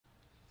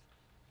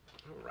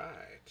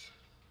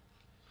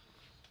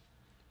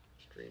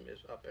Stream is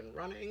up and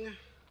running.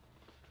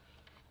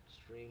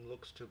 Stream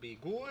looks to be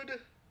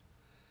good.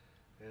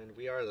 And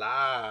we are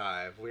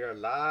live. We are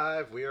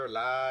live. We are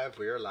live.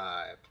 We are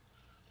live.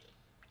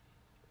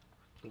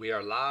 We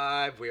are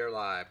live. We are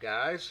live,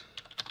 guys.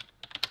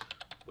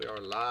 We are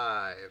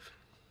live.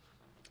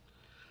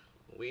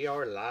 We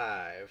are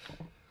live.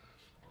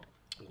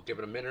 We'll give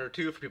it a minute or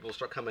two for people to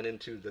start coming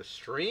into the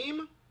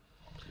stream.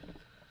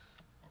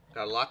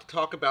 Got a lot to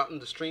talk about in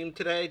the stream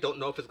today. Don't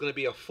know if it's going to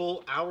be a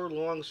full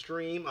hour-long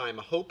stream. I'm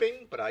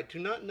hoping, but I do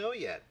not know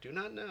yet. Do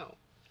not know.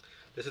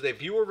 This is a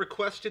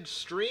viewer-requested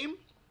stream.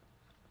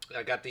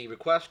 I got the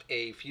request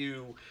a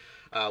few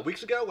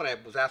weeks ago when I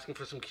was asking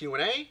for some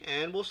Q&A,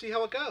 and we'll see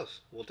how it goes.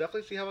 We'll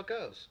definitely see how it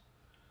goes.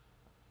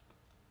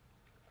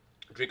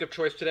 Drink of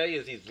choice today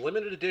is these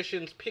limited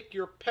editions Pick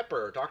Your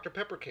Pepper Dr.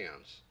 Pepper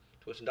cans.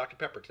 Twist and Dr.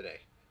 Pepper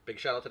today. Big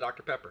shout out to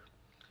Dr. Pepper.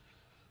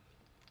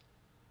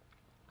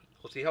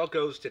 We'll see how it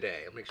goes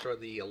today. I'll make sure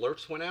the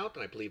alerts went out,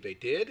 and I believe they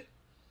did.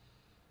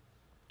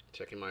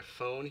 Checking my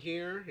phone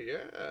here.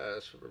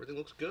 Yes, everything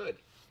looks good.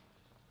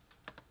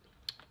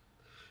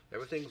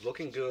 Everything's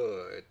looking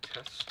good.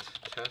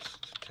 Test,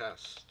 test,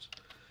 test.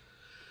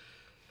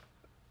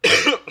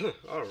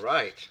 All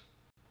right.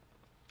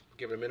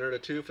 Give it a minute or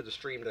two for the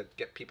stream to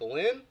get people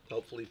in.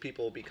 Hopefully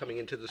people will be coming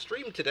into the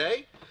stream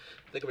today.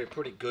 I think it'll be a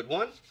pretty good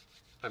one.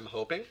 I'm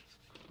hoping.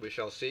 We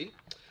shall see.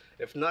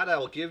 If not, I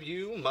will give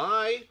you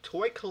my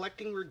toy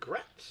collecting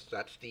regrets.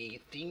 That's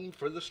the theme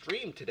for the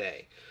stream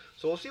today.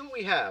 So we'll see what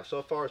we have.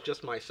 So far, it's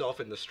just myself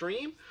in the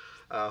stream.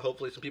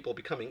 Hopefully some people will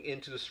be coming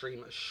into the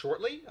stream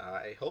shortly.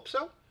 I hope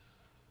so.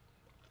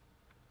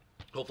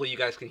 Hopefully you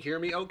guys can hear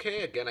me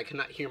okay. Again, I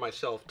cannot hear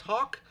myself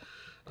talk,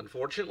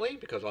 unfortunately,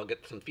 because I'll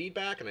get some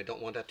feedback, and I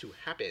don't want that to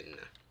happen.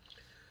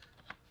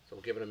 So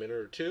we'll give it a minute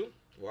or two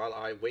while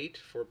I wait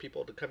for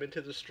people to come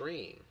into the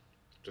stream.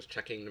 Just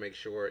checking to make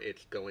sure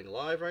it's going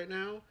live right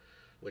now,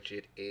 which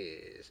it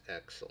is.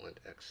 Excellent,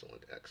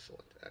 excellent,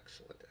 excellent,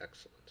 excellent,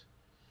 excellent.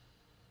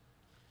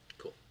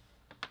 Cool.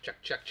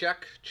 Check, check,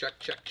 check, check,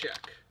 check,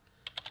 check.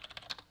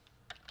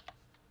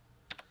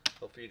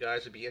 Hopefully you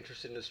guys would be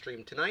interested in the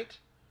stream tonight.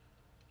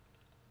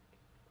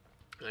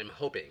 I'm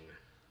hoping.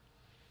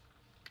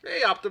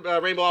 Hey,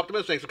 Rainbow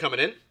Optimist, thanks for coming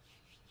in.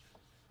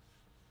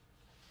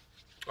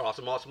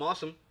 Awesome, awesome,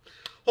 awesome.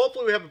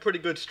 Hopefully we have a pretty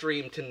good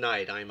stream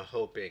tonight, I'm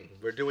hoping.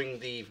 We're doing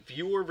the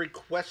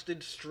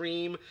viewer-requested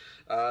stream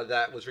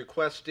that was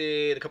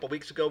requested a couple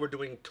weeks ago. We're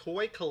doing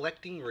toy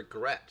collecting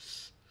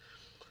regrets.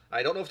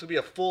 I don't know if it's going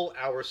to be a full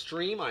hour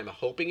stream. I'm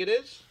hoping it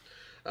is.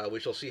 We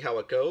shall see how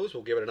it goes.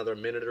 We'll give it another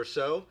minute or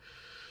so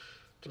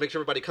to make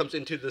sure everybody comes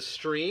into the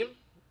stream.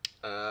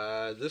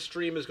 This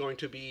stream is going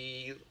to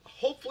be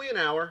hopefully an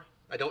hour.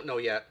 I don't know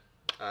yet.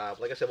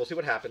 Like I said, we'll see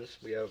what happens.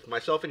 We have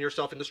myself and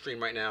yourself in the stream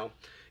right now.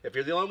 If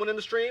you're the only one in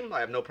the stream, I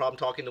have no problem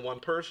talking to one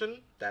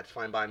person. That's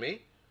fine by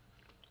me.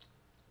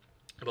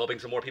 I'm hoping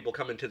some more people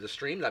come into the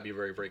stream. That'd be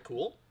very, very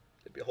cool.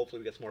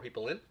 Hopefully we get some more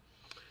people in.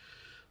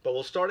 But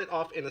we'll start it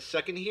off in a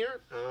second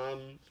here.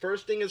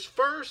 First thing is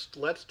first,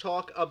 let's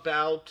talk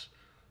about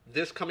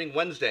this coming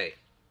Wednesday.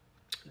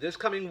 This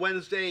coming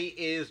Wednesday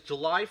is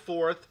July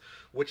 4th,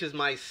 which is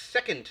my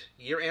second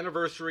year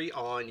anniversary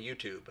on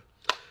YouTube.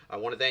 I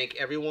want to thank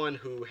everyone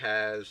who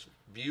has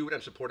viewed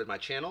and supported my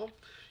channel.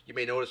 You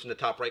may notice in the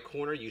top right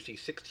corner, you see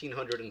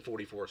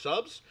 1,644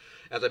 subs.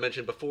 As I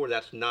mentioned before,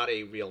 that's not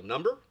a real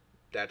number.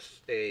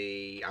 That's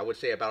I would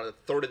say about a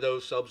third of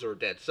those subs are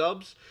dead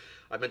subs.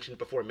 I've mentioned it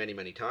before many,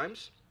 many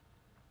times,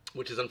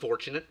 which is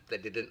unfortunate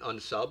that they didn't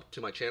unsub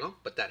to my channel,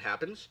 but that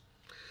happens.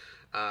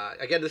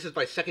 Again, this is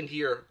my second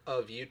year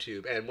of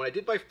YouTube, and when I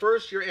did my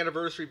first year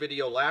anniversary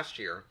video last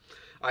year,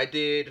 I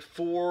did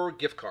 4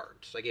 gift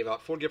cards. I gave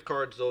out 4 gift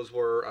cards. Those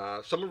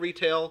were, some were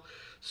retail,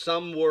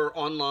 some were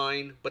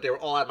online, but they were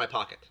all out of my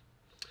pocket.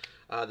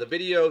 The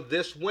video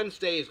this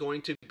Wednesday is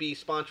going to be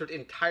sponsored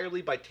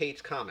entirely by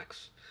Tate's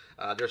Comics.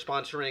 They're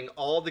sponsoring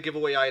all the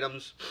giveaway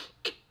items.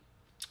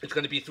 It's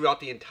going to be throughout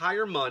the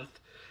entire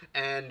month,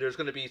 and there's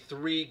going to be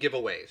 3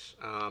 giveaways.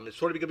 It's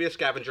sort of going to be a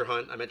scavenger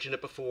hunt. I mentioned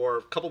it before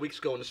a couple weeks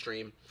ago in the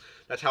stream.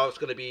 That's how it's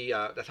going to be.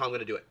 That's how I'm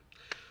going to do it.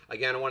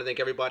 Again, I want to thank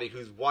everybody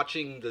who's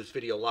watching this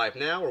video live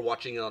now or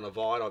watching it on a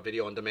VOD or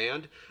video on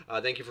demand.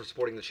 Thank you for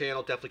supporting the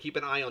channel. Definitely keep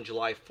an eye on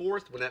July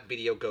 4th when that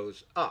video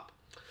goes up.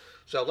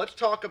 So let's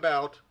talk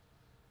about...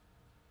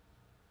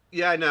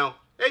 Yeah, I know.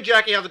 Hey,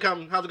 Jackie, how's it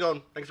going?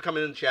 Thanks for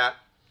coming in the chat.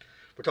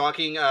 We're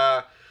talking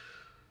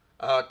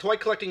toy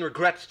collecting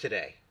regrets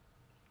today.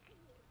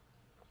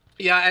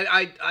 Yeah,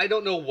 I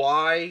don't know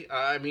why.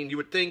 I mean, you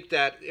would think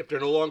that if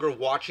they're no longer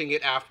watching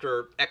it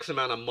after X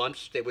amount of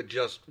months, they would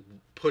just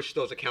push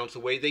those accounts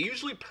away. They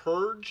usually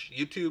purge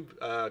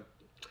YouTube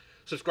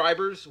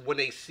subscribers when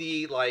they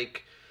see,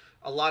 like,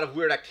 a lot of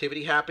weird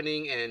activity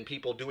happening and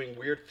people doing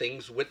weird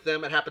things with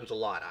them. It happens a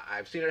lot.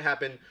 I've seen it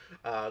happen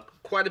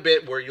quite a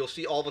bit where you'll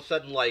see all of a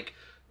sudden, like,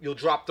 you'll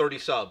drop 30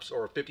 subs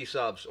or 50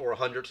 subs or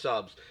 100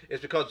 subs.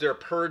 It's because they're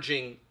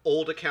purging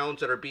old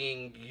accounts that are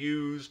being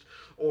used,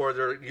 or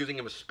they're using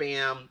them as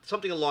spam,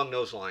 something along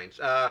those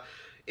lines.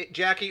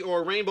 Jackie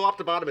or Rainbow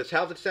Optimist,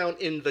 how's it sound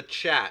in the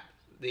chat?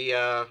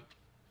 The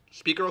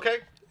speaker okay?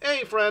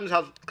 Hey, friends.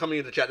 How's it coming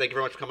into the chat? Thank you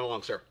very much for coming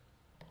along, sir.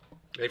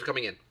 Thank you for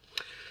coming in.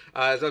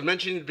 As I was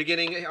mentioning at the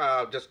beginning,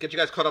 just get you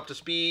guys caught up to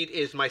speed,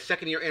 is my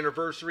 2nd year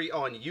anniversary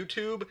on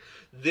YouTube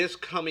this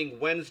coming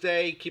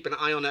Wednesday. Keep an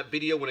eye on that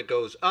video when it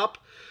goes up.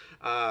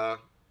 Yeah,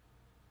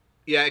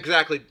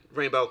 exactly,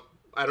 Rainbow.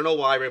 I don't know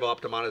why Rainbow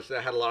Optimus.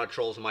 I had a lot of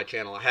trolls on my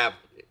channel. I have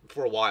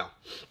for a while.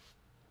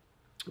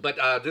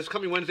 But this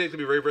coming Wednesday is going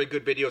to be a very, very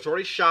good video. It's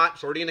already shot.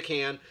 It's already in the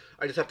can.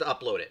 I just have to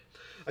upload it.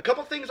 A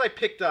couple things I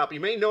picked up. You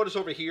may notice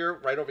over here,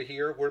 right over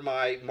here, where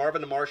my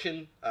Marvin the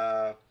Martian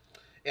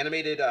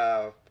animated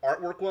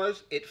artwork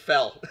was. It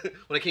fell.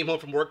 When I came home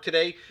from work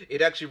today,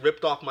 it actually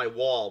ripped off my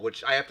wall,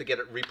 which I have to get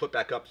it re-put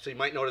back up. So you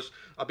might notice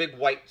a big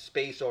white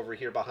space over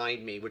here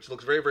behind me, which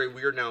looks very, very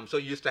weird now. I'm so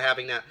used to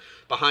having that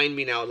behind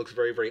me now. It looks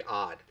very, very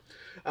odd.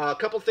 A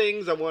couple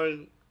things I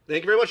wanted...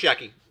 Thank you very much,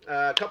 Jackie.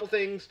 A couple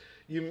things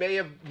you may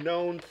have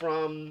known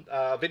from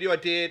a video I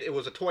did. It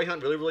was a toy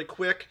hunt, really, really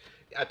quick.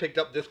 I picked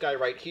up this guy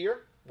right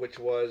here, which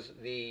was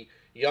the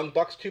Young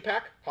Bucks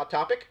 2-pack, Hot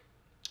Topic.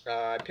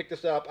 I picked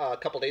this up a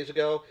couple days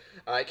ago.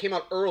 It came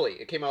out early.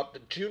 It came out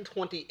June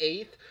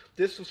 28th.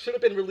 This should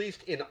have been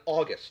released in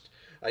August.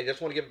 I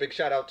just want to give a big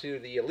shout out to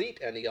the Elite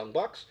and the Young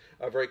Bucks.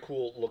 A very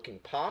cool looking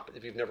pop.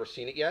 If you've never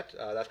seen it yet,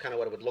 that's kind of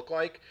what it would look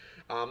like.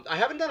 I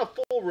haven't done a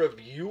full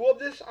review of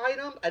this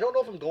item. I don't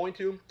know if I'm going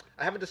to.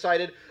 I haven't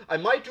decided. I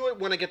might do it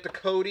when I get the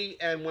Cody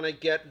and when I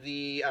get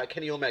the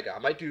Kenny Omega. I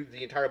might do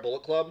the entire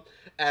Bullet Club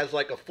as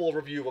like a full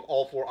review of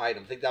all 4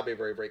 items. I think that'd be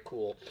very, very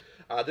cool.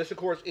 This, of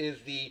course, is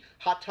the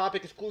Hot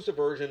Topic exclusive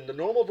version. The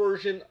normal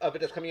version of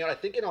it is coming out, I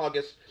think, in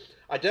August.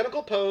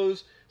 Identical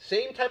pose,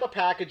 same type of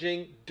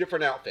packaging,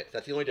 different outfits.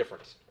 That's the only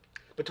difference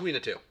between the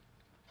two.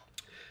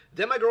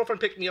 Then my girlfriend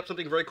picked me up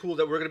something very cool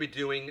that we're going to be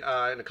doing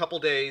in a couple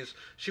days.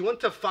 She went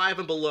to Five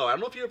and Below. I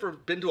don't know if you've ever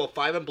been to a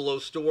Five and Below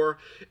store.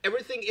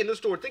 Everything in the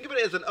store, think of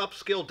it as an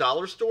upscale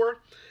dollar store.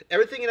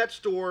 Everything in that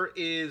store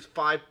is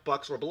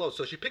 $5 or below.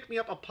 So she picked me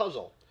up a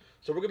puzzle.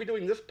 So we're going to be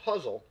doing this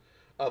puzzle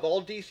of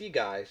all DC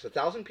guys. A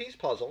 1,000-piece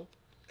puzzle.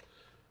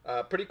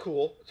 Pretty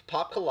cool. It's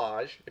pop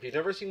collage. If you've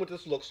never seen what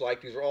this looks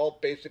like, these are all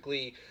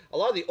basically a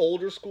lot of the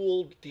older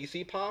school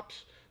DC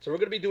pops. So we're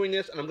going to be doing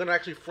this, and I'm going to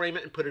actually frame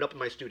it and put it up in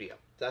my studio.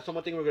 That's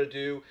one thing we're going to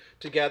do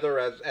together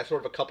as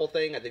sort of a couple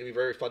thing. I think it'd be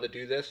very fun to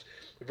do this.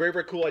 A very,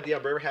 very cool idea.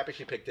 I'm very happy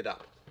she picked it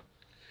up.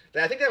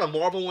 Then I think they have a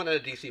Marvel one and a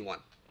DC one.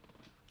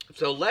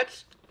 So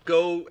let's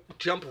go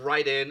jump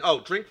right in.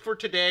 Oh, drink for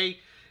today.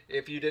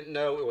 If you didn't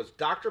know, it was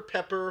Dr.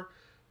 Pepper.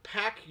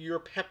 Pack Your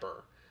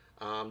Pepper.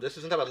 This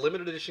isn't a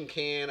limited edition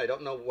can. I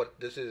don't know what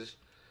this is.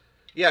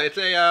 Yeah, it's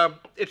a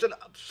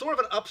sort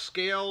of an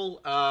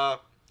upscale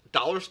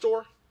dollar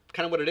store.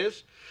 Kind of what it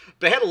is.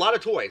 They had a lot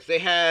of toys. They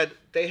had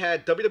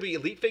WWE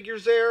Elite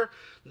figures there.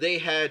 They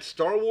had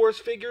Star Wars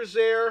figures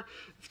there.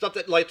 Stuff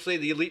that, like, say,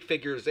 the Elite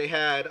figures. They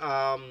had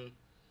some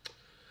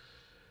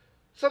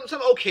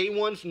okay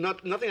ones.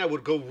 Nothing I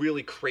would go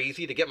really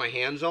crazy to get my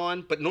hands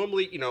on. But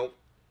normally, you know,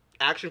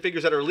 action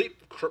figures that are Elite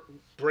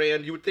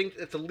brand, you would think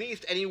it's at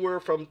least anywhere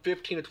from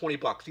 $15 to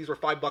 $20. These were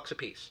 $5 a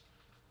piece.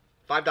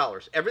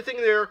 $5. Everything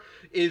there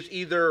is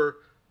either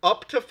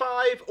up to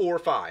 $5 or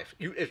 $5.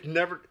 It's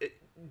never...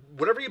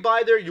 Whatever you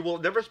buy there, you will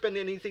never spend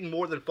anything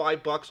more than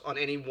 $5 on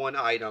any one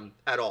item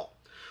at all.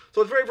 So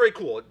it's very, very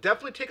cool.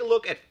 Definitely take a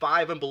look at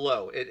Five and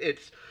Below.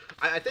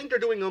 I think they're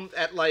doing them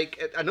at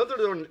like, I know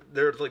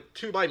there's like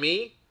 2 by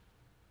Me.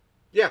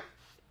 Yeah,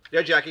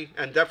 Jackie,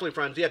 and definitely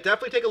friends. Yeah,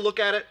 definitely take a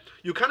look at it.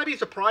 You'll kind of be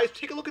surprised.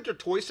 Take a look at their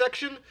toy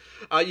section.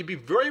 You'd be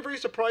very, very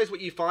surprised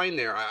what you find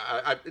there.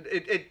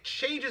 It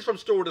changes from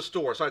store to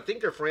store, so I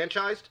think they're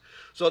franchised,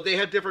 so they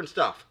have different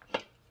stuff.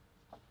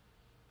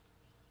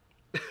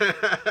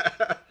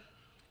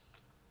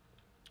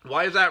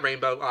 Why is that,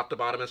 Rainbow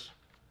Optibotomus?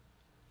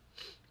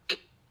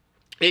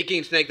 Hey,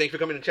 Keen Snake, thanks for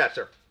coming in chat,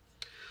 sir.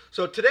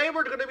 So today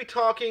we're going to be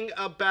talking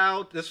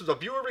about, this is a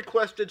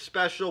viewer-requested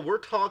special, we're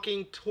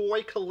talking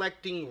toy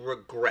collecting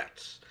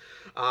regrets.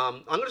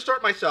 I'm going to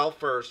start myself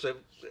first.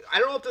 I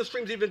don't know if this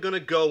stream's even going to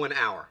go an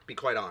hour, to be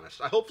quite honest.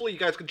 Hopefully you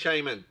guys can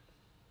chime in.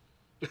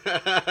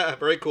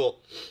 Very cool.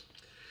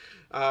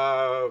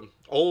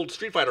 Old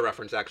Street Fighter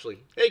reference, actually.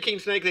 Hey, King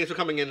Snake, thanks for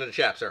coming into the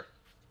chat, sir.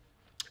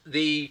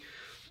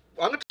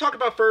 What I'm going to talk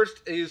about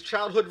first is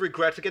childhood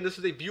regrets. Again, this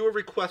is a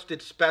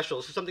viewer-requested special.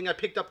 This is something I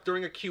picked up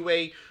during a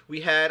QA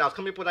we had. I was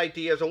coming up with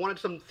ideas. I wanted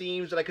some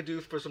themes that I could do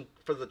for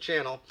the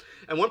channel.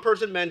 And one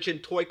person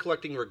mentioned toy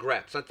collecting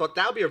regrets. I thought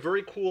that would be a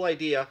very cool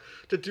idea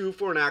to do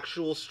for an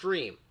actual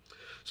stream.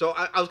 So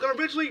I was going to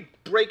originally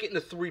break it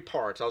into 3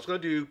 parts. I was going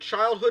to do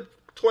childhood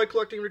toy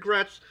collecting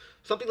regrets,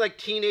 something like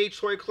teenage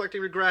toy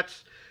collecting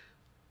regrets.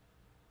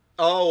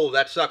 Oh,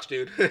 that sucks,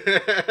 dude.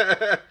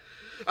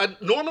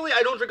 Normally,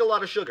 I don't drink a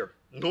lot of sugar.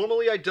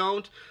 Normally, I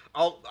don't.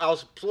 I'll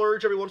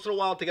splurge every once in a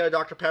while to get a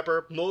Dr.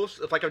 Pepper.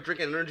 If I can drink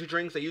energy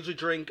drinks, I usually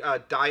drink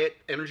diet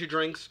energy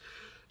drinks.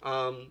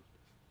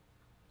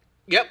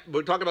 Yep,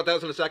 we'll talk about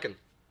those in a second.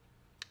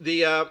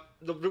 I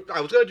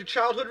was gonna do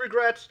childhood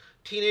regrets,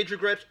 teenage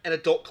regrets, and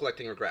adult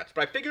collecting regrets.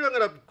 But I figured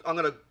I'm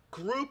gonna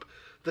group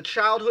the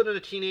childhood and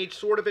the teenage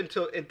sort of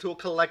into a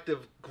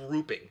collective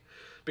grouping.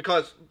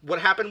 Because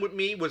what happened with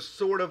me was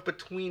sort of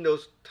between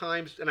those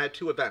times, and I had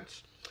two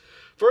events.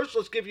 First,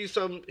 let's give you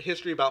some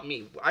history about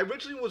me. I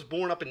originally was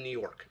born up in New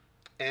York.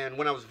 And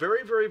when I was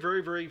very, very,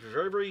 very, very,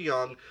 very, very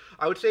young,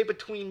 I would say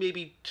between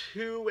maybe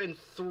 2 and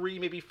 3,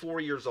 maybe 4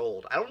 years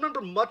old. I don't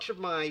remember much of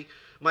my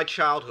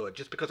childhood,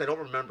 just because I don't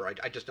remember.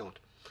 I just don't.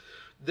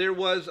 There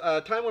was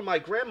a time when my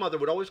grandmother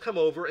would always come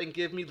over and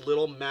give me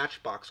little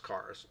Matchbox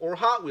cars or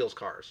Hot Wheels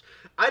cars.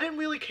 I didn't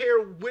really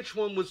care which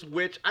one was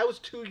which. I was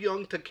too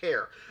young to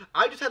care.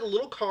 I just had a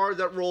little car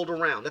that rolled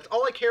around. That's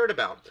all I cared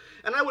about.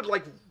 And I would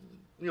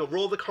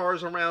roll the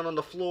cars around on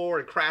the floor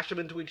and crash them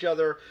into each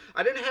other.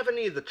 I didn't have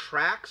any of the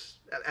tracks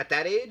at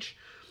that age,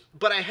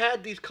 but I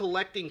had these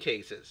collecting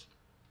cases.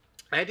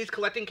 I had these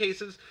collecting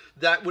cases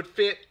that would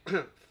fit,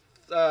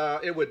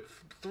 it would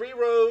 3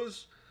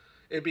 rows,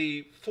 it'd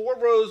be 4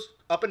 rows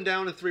up and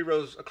down and 3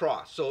 rows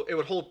across. So it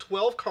would hold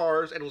 12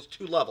 cars, and it was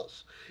 2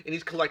 levels in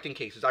these collecting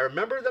cases. I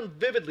remember them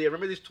vividly. I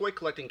remember these toy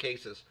collecting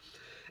cases.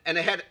 And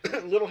it had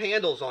little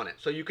handles on it,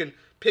 so you can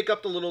pick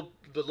up the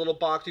little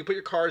box. You put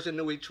your cars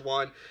into each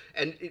one,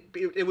 and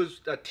it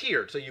was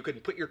tiered, so you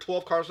could put your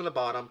 12 cars on the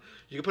bottom.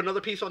 You could put another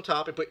piece on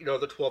top and put your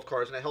other 12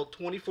 cars, and I held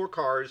 24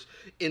 cars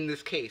in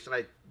this case. And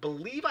I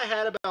believe I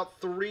had about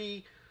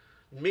 3,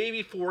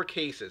 maybe 4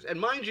 cases. And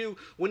mind you,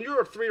 when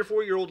you're a 3 or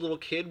 4 year old little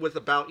kid with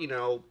about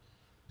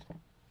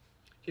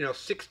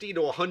 60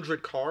 to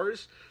 100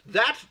 cars,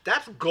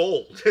 that's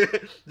gold.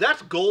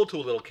 That's gold to a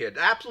little kid.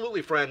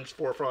 Absolutely, friends,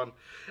 for fun.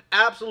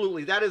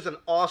 Absolutely, that is an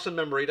awesome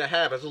memory to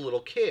have as a little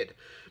kid.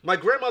 My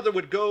grandmother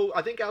would go,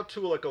 I think, out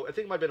to I think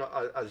it might have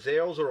been a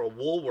Zales or a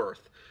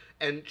Woolworth,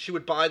 and she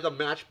would buy the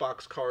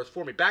Matchbox cars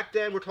for me. Back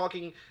then, we're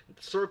talking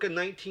circa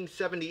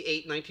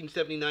 1978,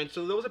 1979,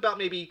 so there was about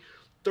maybe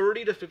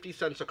 30 to 50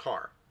 cents a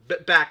car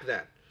back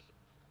then.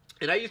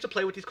 And I used to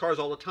play with these cars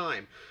all the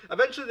time.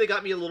 Eventually, they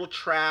got me a little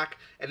track,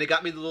 and they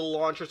got me the little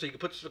launcher so you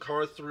could put the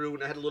car through,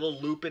 and I had a little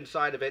loop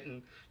inside of it,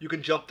 and you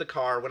can jump the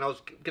car when I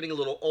was getting a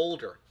little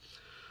older.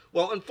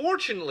 Well,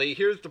 unfortunately,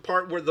 here's the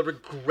part where the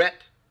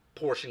regret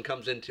portion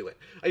comes into it.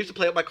 I used to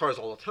play with my cars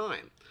all the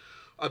time.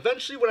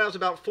 Eventually, when I was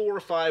about 4 or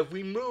 5,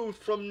 we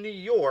moved from New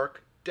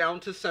York down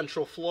to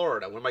Central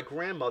Florida, when my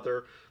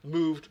grandmother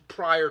moved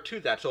prior to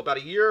that. So about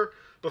a year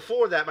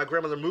before that, my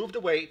grandmother moved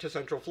away to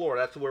Central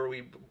Florida. That's where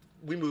we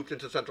moved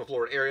into Central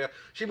Florida area.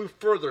 She moved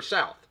further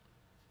south.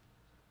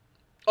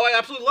 Oh, I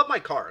absolutely love my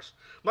cars.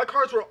 My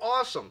cars were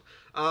awesome.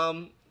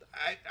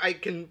 I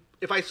can,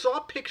 if I saw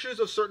pictures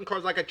of certain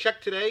cars, like I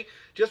checked today,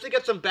 just to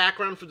get some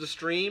background for the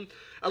stream,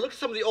 I looked at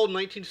some of the old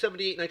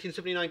 1978,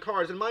 1979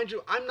 cars, and mind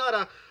you, I'm not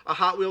a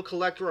Hot Wheel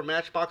collector or a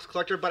Matchbox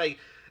collector, but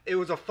it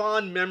was a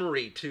fond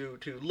memory to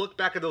look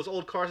back at those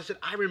old cars and said,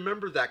 I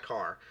remember that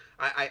car.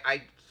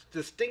 I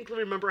distinctly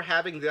remember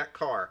having that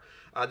car.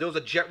 There was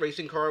a jet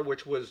racing car,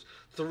 which was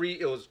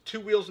it was 2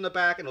 wheels in the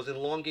back, and it was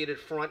elongated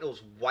front. It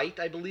was white,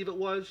 I believe it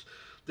was.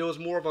 There was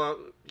more of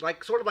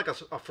sort of like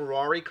a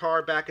Ferrari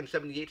car back in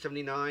 78,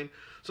 79.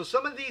 So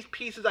some of these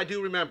pieces I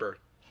do remember.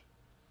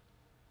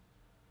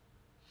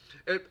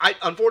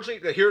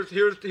 Unfortunately, here's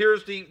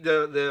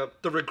the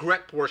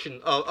regret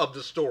portion of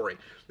the story.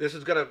 It's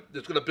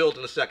gonna build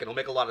in a second. It'll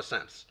make a lot of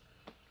sense.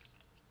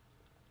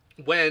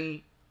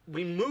 When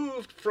we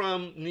moved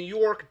from New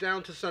York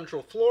down to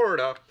Central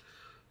Florida,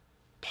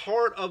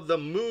 part of the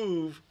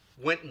move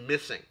went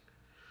missing.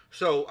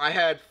 So I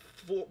had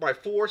my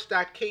 4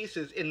 stacked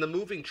cases in the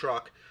moving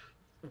truck.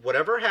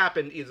 Whatever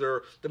happened,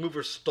 either the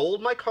movers stole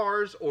my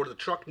cars or the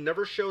truck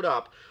never showed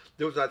up.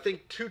 There was, I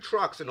think, 2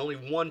 trucks and only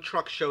 1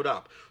 truck showed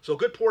up. So a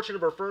good portion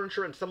of our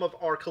furniture and some of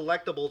our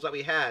collectibles that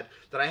I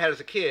had as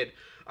a kid,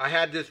 I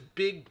had this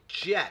big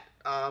jet.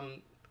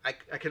 I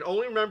can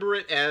only remember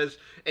it as,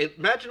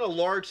 imagine a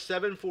large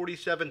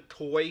 747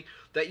 toy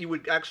that you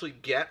would actually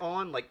get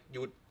on, like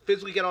you would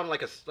physically get on,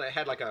 like it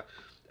had like a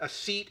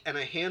seat and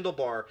a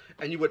handlebar,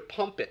 and you would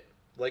pump it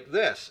like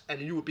this, and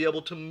you would be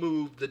able to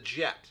move the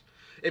jet.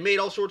 It made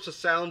all sorts of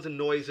sounds and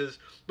noises,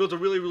 but it was a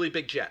really, really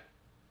big jet.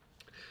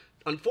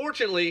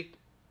 Unfortunately,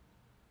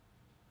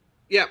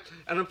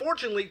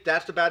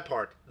 that's the bad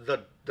part.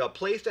 The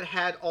place that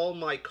had all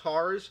my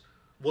cars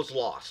was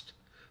lost.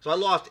 So I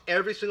lost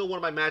every single one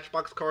of my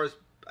Matchbox cars,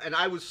 and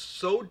I was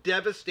so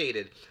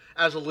devastated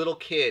as a little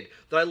kid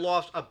that I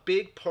lost a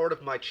big part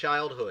of my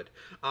childhood.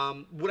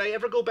 Would I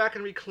ever go back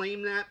and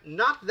reclaim that?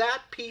 Not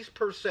that piece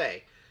per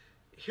se.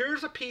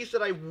 Here's a piece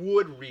that I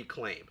would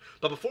reclaim.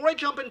 But before I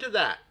jump into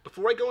that,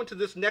 before I go into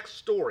this next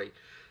story,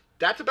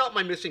 that's about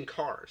my missing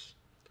cars.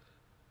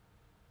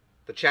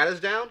 The chat is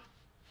down.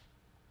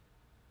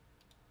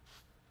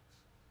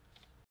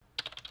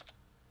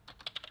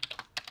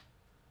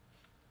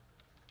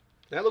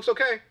 That looks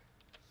okay.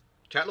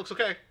 Chat looks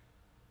okay.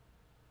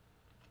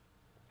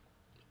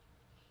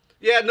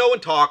 Yeah, no one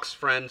talks,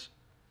 friends.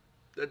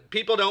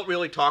 People don't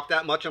really talk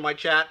that much on my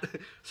chat.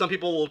 Some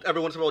people will,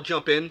 every once in a while,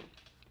 jump in.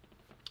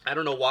 I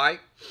don't know why.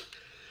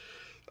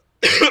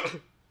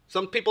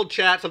 Some people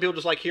chat, some people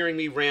just like hearing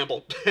me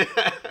ramble.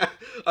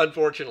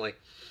 Unfortunately.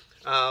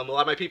 A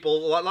lot of my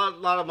people, a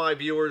lot of my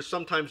viewers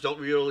sometimes don't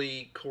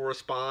really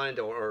correspond,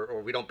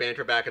 or we don't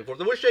banter back and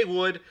forth. I wish they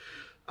would.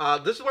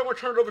 This is where I want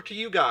to turn it over to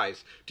you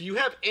guys. Do you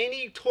have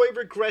any toy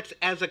regrets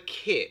as a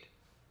kid,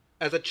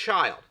 as a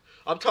child?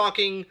 I'm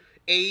talking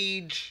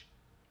age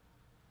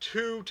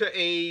 2 to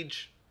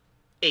age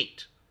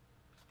 8.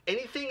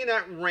 Anything in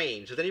that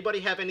range? Does anybody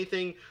have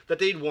anything that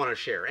they'd want to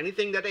share?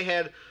 Anything that they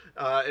had?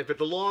 If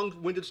it's a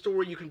long-winded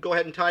story, you can go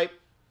ahead and type.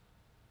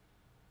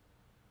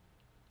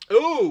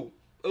 Ooh,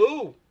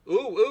 ooh, ooh, ooh,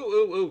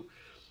 ooh, ooh.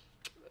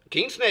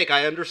 King Snake,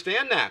 I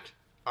understand that.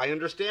 I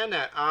understand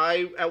that.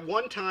 I, at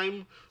one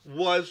time,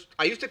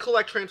 I used to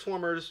collect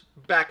Transformers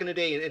back in the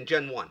day in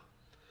Gen 1.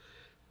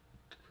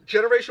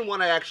 Generation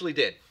 1 I actually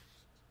did.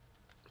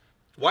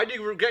 Why do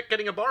you regret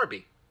getting a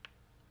Barbie?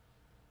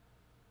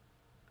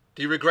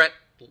 Do you regret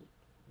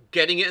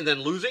getting it and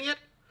then losing it?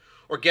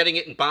 Or getting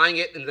it and buying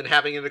it and then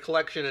having it in a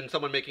collection and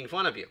someone making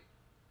fun of you?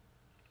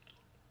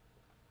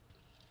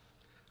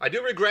 I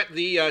do regret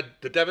the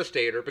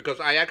Devastator, because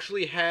I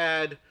actually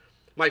had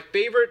one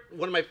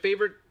of my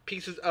favorite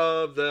pieces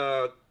of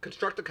the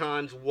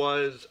Constructicons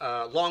was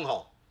Long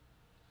Haul.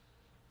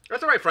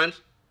 That's all right,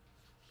 friends.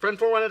 Friend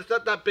 4-1, it's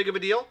not that big of a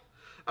deal.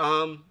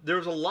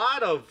 There's a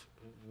lot of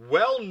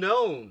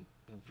well-known,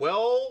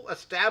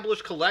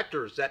 well-established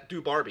collectors that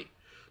do Barbie.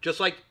 Just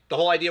like the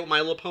whole idea with My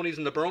Little Ponies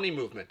and the Brony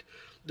movement.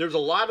 There's a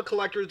lot of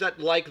collectors that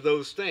like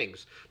those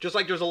things. Just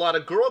like there's a lot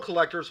of girl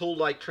collectors who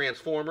like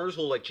Transformers,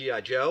 who like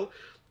G.I. Joe.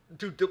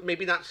 Do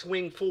maybe not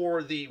swing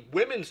for the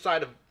women's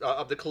side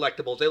of the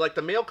collectibles. They like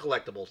the male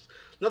collectibles.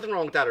 Nothing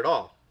wrong with that at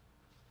all.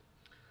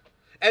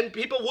 And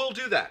people will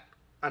do that.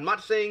 I'm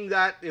not saying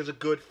that is a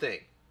good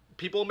thing.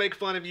 People make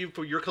fun of you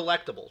for your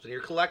collectibles and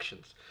your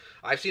collections.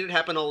 I've seen it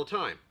happen all the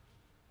time.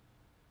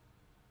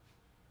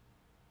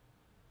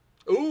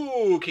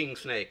 Ooh, King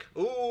Snake.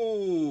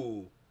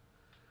 Ooh.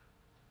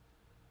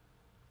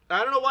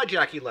 I don't know why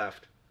Jackie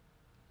left.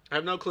 I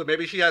have no clue.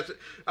 Maybe she has...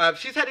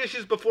 she's had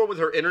issues before with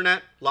her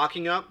internet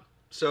locking up.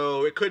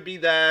 So it could be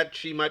that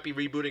she might be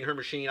rebooting her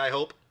machine, I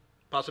hope.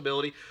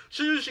 Possibility. As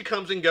soon as she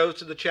comes and goes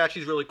to the chat,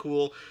 she's really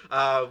cool.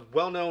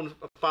 Well-known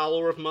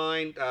follower of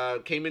mine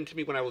came into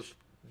me when I was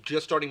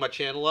just starting my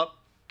channel up.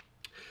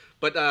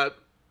 But,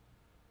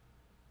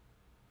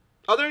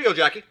 oh, there you go,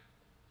 Jackie.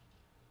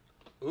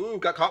 Ooh,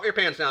 got caught with your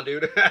pants down,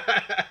 dude.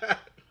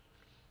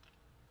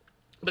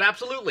 But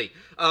absolutely.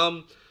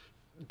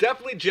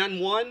 Definitely Gen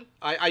 1.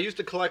 I used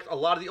to collect a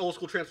lot of the old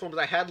school Transformers.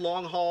 I had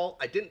Long Haul.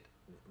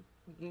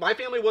 My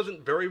family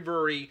wasn't very,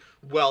 very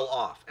well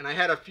off. And I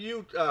had a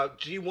few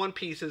G1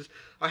 pieces.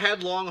 I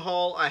had Long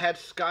Haul. I had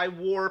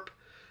Skywarp.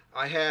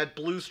 I had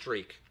Blue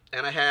Streak.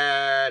 And I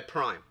had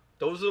Prime.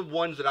 Those are the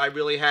ones that I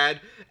really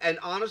had. And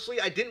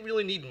honestly, I didn't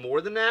really need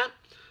more than that.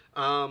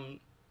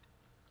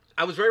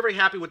 I was very, very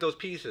happy with those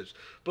pieces.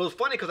 But it was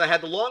funny because I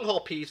had the Long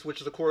Haul piece,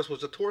 which of course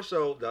was the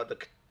torso,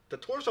 the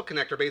torso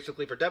connector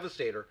basically for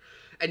Devastator,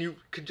 and you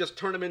could just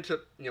turn them into,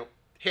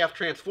 half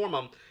transform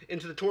them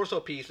into the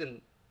torso piece,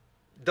 and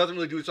doesn't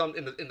really do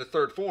something in the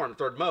third form,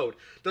 third mode.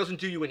 Doesn't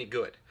do you any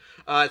good.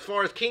 As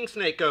far as King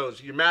Snake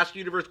goes, your Master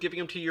Universe, giving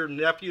them to your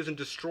nephews and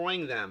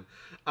destroying them.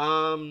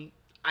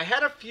 I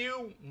had a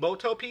few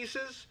Moto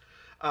pieces.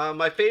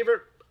 My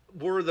favorite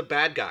were the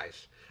bad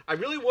guys. I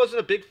really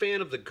wasn't a big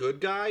fan of the good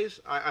guys.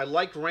 I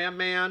liked Ram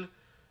Man.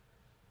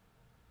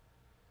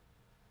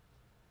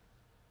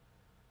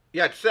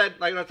 Yeah, it said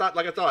like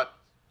I thought.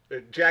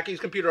 Jackie's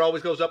computer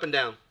always goes up and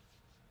down.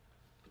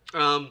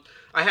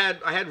 I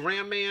had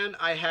Ram Man.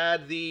 I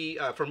had the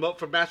from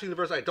Master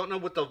Universe. I don't know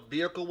what the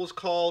vehicle was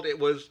called.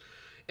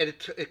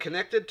 It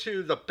connected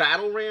to the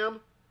Battle Ram,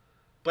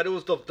 but it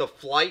was the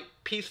flight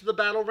piece of the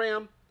Battle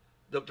Ram,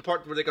 the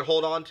part where they could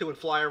hold on to and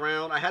fly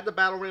around. I had the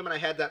Battle Ram and I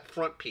had that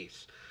front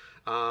piece.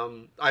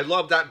 I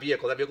loved that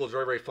vehicle. That vehicle was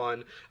very, very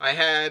fun. I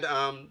had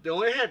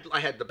I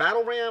had the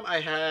Battle Ram. I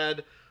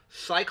had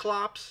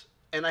Cyclops.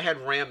 And I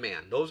had Ram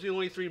Man. Those are the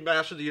only 3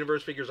 Master of the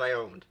Universe figures I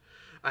owned.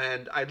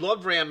 And I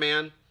loved Ram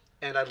Man,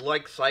 and I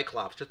liked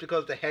Cyclops. Just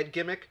because of the head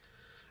gimmick,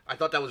 I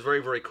thought that was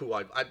very, very cool.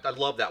 I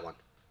love that one.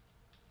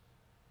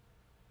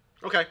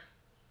 Okay.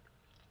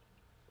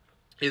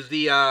 Is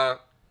the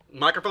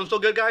microphone still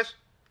good, guys?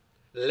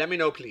 Let me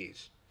know,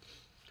 please.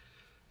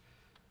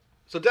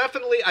 So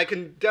definitely, I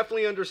can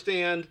definitely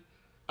understand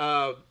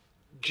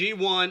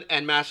G1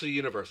 and Master of the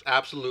Universe.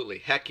 Absolutely.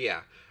 Heck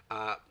yeah.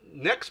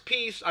 Next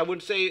piece, I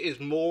would say, is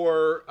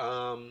more,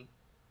 won't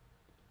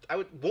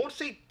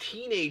say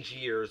teenage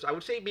years. I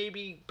would say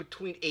maybe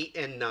between 8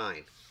 and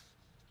 9.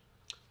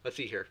 Let's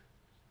see here.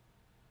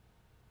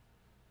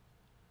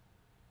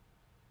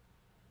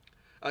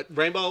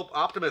 Rainbow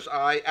Optimus,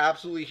 I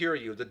absolutely hear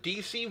you. The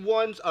DC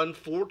ones,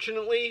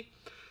 unfortunately,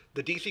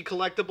 the DC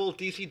Collectibles,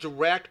 DC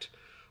Direct,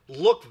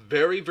 look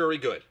very, very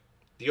good.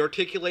 The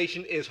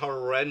articulation is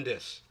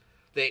horrendous.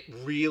 They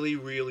really,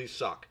 really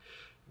suck.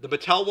 The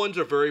Mattel ones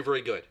are very,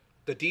 very good.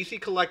 The DC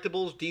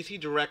Collectibles, DC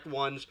Direct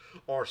ones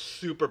are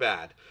super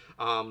bad.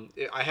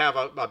 I have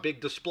a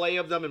big display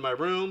of them in my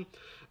room.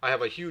 I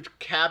have a huge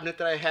cabinet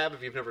that I have,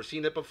 if you've never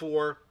seen it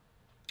before.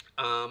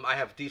 I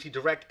have DC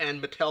Direct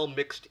and Mattel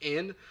mixed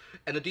in,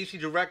 and the DC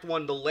Direct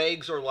one, the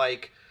legs are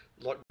like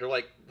they're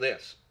like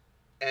this,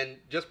 and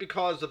just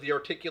because of the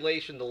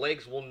articulation, the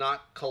legs will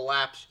not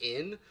collapse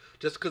in,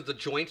 just because the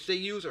joints they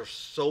use are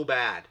so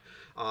bad.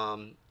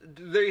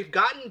 They've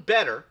gotten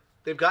better.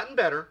 They've gotten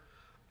better.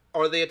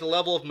 Are they at the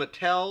level of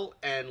Mattel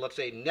and let's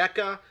say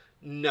NECA?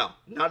 No,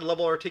 not a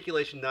level of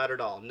articulation, not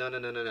at all. No, no,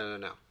 no, no, no, no,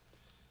 no.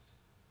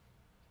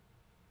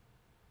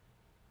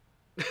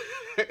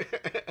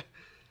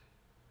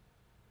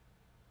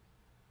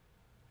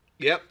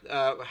 Yep.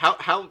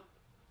 How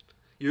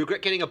you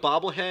regret getting a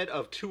bobblehead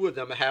of two of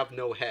them that have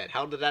no head?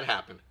 How did that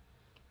happen?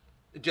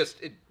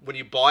 When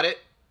you bought it,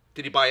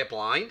 did you buy it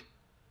blind,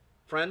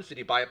 friends? Did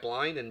you buy it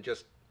blind and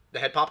just the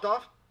head popped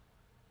off?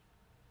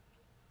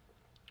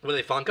 Were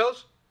they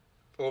Funkos,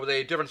 or were they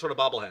a different sort of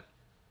bobblehead?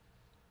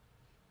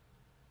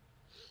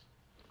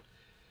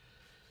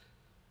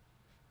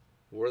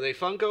 Were they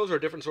Funkos or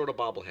a different sort of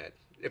bobblehead?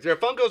 If they're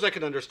Funkos, I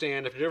can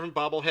understand. If they're a different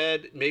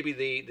bobblehead, maybe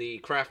the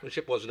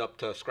craftsmanship wasn't up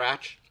to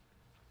scratch,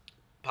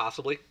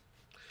 possibly.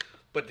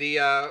 But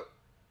the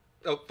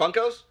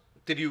Funkos,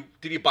 did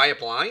you buy it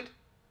blind,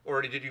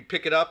 or did you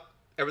pick it up?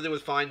 Everything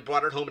was fine.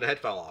 Brought it home and the head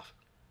fell off.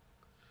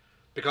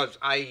 Because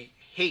I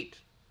hate,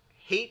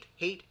 hate,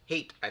 hate,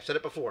 hate. I've said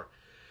it before.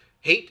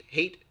 Hate,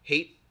 hate,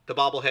 hate the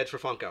bobbleheads for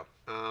Funko.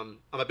 I'm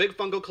a big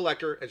Funko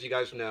collector, as you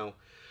guys know.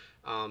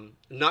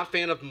 Not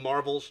fan of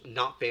Marvels,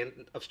 not fan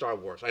of Star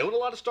Wars. I own a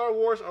lot of Star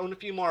Wars, I own a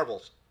few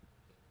Marvels.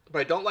 But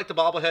I don't like the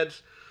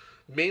bobbleheads,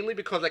 mainly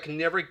because I can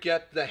never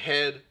get the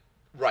head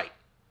right.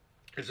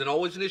 There's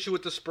always an issue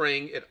with the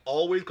spring. It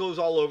always goes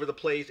all over the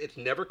place. It's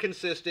never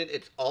consistent.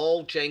 It's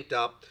all janked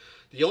up.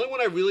 The only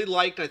one I really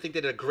liked, and I think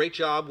they did a great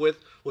job with,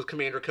 was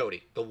Commander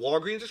Cody. The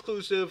Walgreens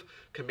exclusive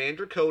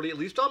Commander Cody, at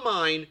least on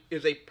mine,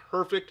 is a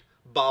perfect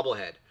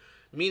bobblehead.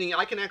 Meaning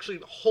I can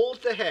actually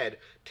hold the head,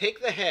 take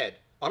the head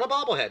on a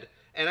bobblehead,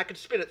 and I can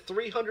spin it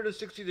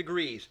 360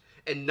 degrees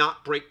and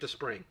not break the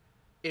spring.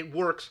 It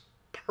works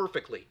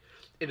perfectly.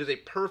 It is a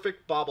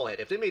perfect bobblehead.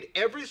 If they made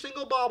every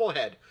single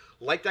bobblehead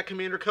like that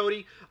Commander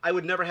Cody, I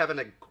would never have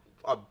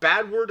a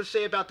bad word to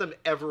say about them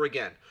ever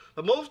again.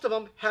 But most of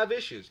them have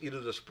issues. Either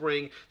the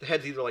spring, the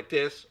head's either like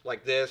this,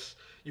 like this.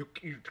 You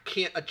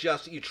can't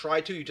adjust it. You try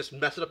to, you just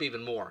mess it up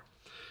even more.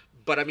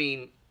 But I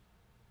mean,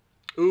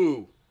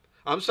 ooh,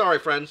 I'm sorry,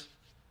 friends.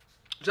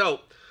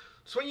 So,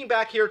 swinging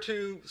back here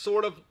to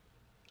sort of,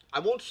 I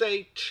won't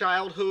say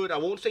childhood, I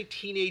won't say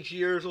teenage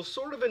years, it was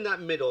sort of in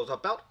that middle. It was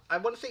about, I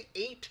want to say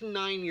 8 to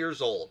 9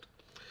 years old.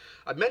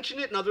 I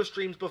mentioned it in other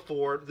streams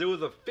before. There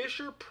was a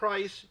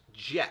Fisher-Price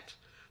jet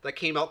that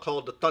came out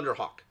called the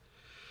Thunderhawk.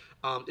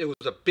 It was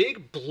a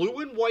big blue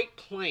and white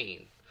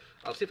plane.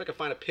 I'll see if I can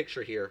find a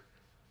picture here.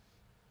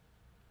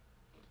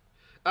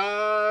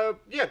 Yeah,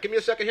 give me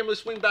a second here. I'm going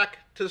to swing back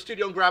to the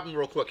studio and grab them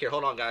real quick here.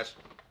 Hold on, guys.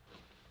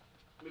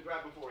 Let me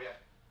grab them for you.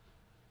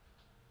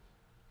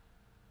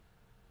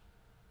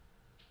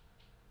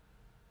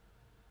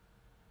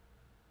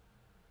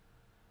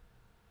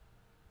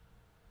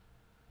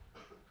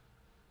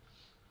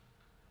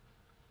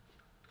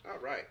 All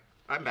right,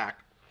 I'm back.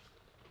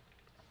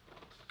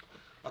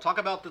 I'll talk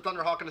about the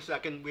Thunderhawk in a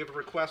second. We have a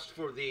request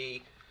for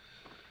the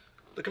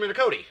Commander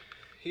Cody.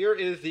 Here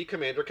is the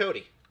Commander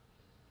Cody.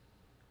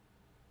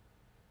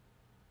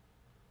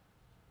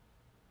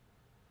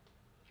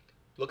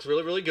 Looks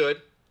really, really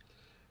good.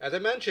 As I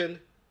mentioned,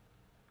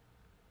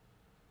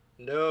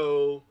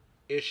 no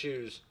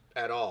issues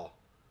at all.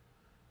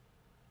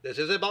 This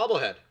is a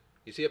bobblehead.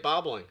 You see it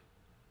bobbling.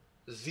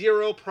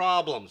 Zero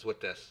problems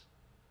with this.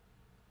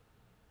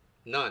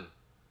 None.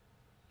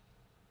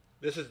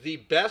 This is the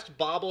best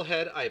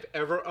bobblehead I've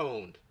ever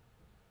owned.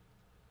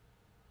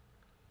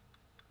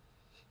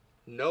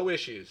 No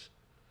issues.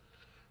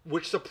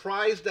 Which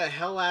surprised the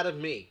hell out of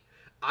me.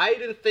 I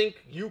didn't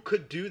think you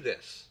could do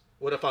this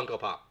with a Funko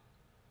Pop.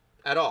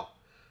 At all.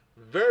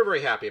 Very,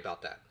 very happy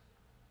about that.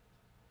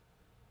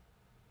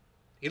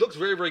 He looks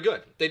very, very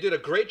good. They did a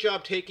great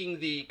job taking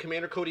the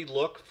Commander Cody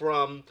look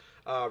from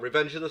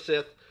Revenge of the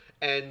Sith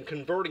and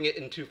converting it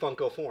into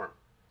Funko form.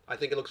 I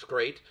think it looks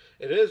great.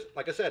 It is,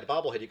 like I said,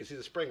 bobblehead. You can see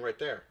the spring right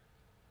there.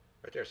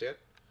 Right there, see it?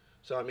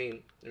 So, I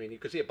mean, you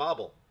can see it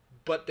bobble.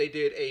 But they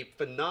did a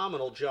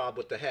phenomenal job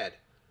with the head.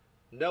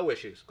 No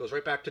issues. Goes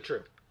right back to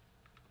true.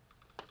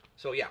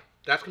 So, yeah,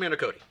 that's Commander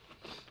Cody.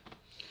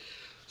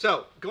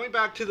 So, going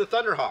back to the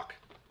Thunderhawk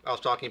I was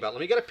talking about.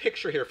 Let me get a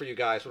picture here for you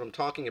guys, what I'm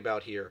talking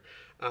about here.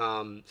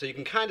 So you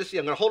can kind of see.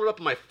 I'm going to hold it up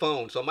on my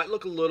phone, so it might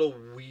look a little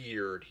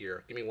weird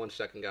here. Give me 1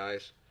 second,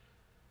 guys.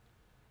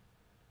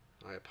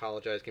 I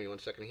apologize. Give me 1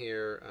 second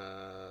here.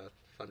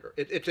 Thunder.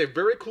 It's a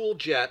very cool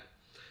jet,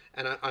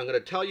 and I'm going to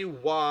tell you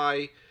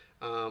why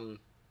I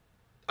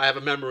have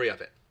a memory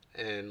of it.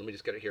 And let me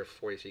just get it here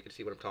for you so you can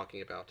see what I'm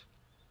talking about.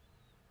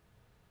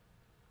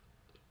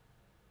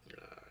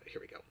 Here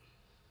we go.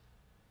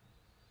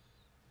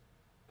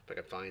 If I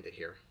can find it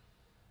here.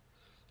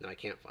 No, I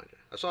can't find it.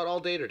 I saw it all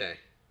day today.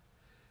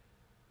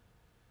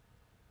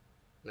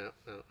 No.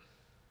 Give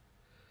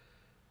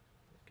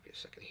me a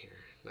second here.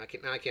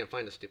 Now I can't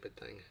find the stupid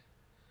thing.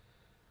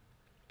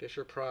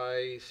 Fisher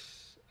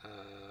Price,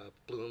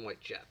 blue and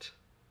white jet.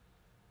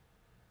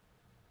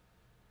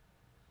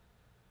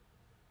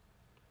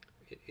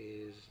 It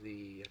is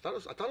the. I thought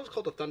it was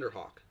called the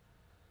Thunderhawk.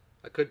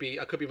 I could be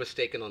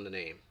mistaken on the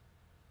name.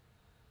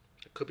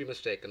 I could be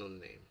mistaken on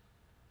the name.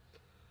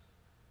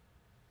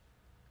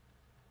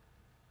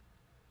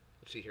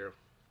 Let's see here.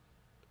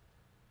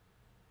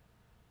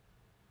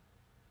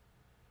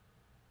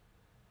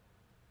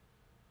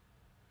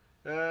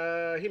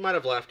 He might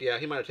have left. Yeah,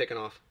 he might have taken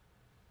off.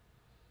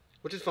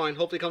 Which is fine.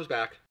 Hopefully he comes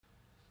back.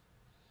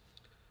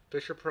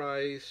 Fisher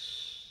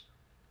Price.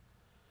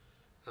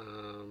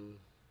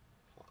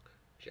 Hawk.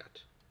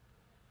 Jet.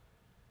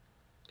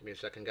 Give me a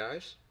second,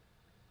 guys.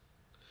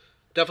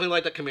 Definitely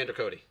like that Commander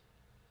Cody.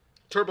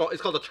 Turbo.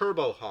 It's called a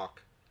Turbo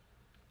Hawk.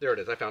 There it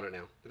is. I found it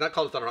now. It's not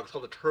called a Thunderhawk. It's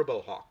called a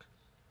Turbo Hawk.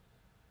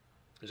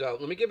 So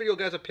let me give you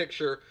guys a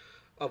picture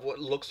of what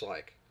it looks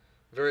like.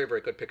 Very,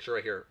 very good picture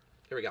right here.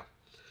 Here we go.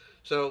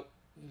 So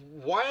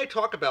why I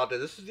talk about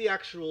this, this is the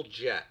actual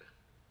jet.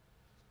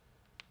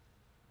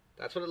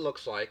 That's what it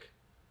looks like.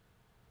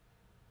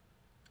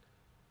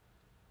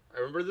 I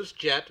remember this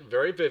jet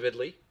very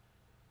vividly.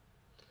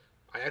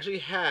 I actually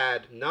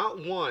had not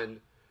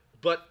one,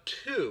 but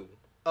two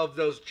of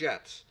those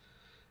jets.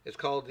 It's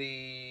called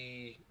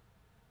the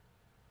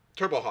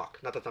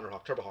Turbohawk, not the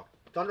Thunderhawk, Turbohawk.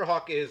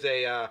 Thunderhawk is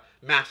a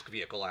mask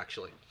vehicle,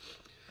 actually.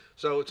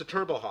 So it's a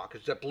Turbohawk.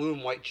 It's that blue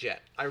and white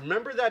jet. I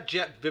remember that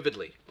jet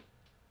vividly.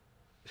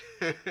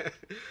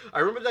 I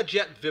remember that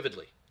jet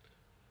vividly.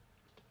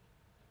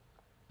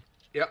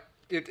 Yep.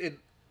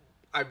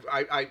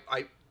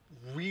 I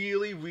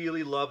really,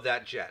 really love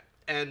that jet.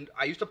 And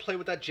I used to play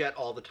with that jet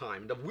all the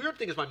time. The weird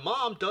thing is my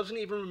mom doesn't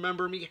even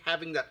remember me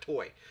having that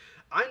toy.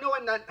 I know I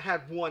not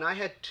had one. I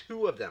had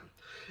two of them.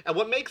 And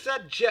what makes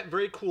that jet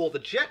very cool, the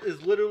jet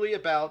is literally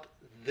about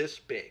this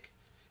big.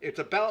 It's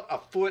about a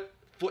foot,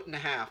 foot and a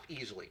half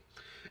easily.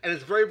 And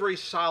it's very, very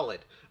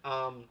solid.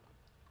 I'll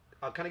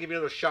kind of give you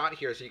another shot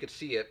here so you can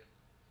see it.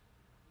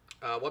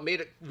 What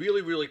made it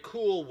really, really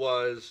cool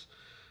was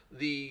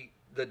the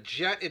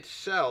jet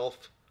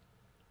itself.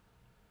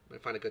 Let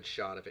me find a good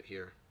shot of it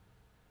here.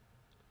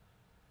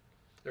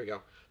 There we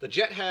go. The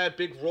jet had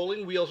big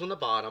rolling wheels on the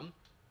bottom.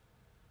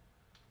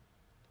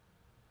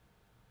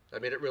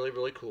 That made it really,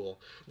 really cool.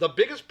 The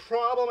biggest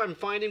problem I'm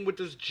finding with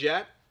this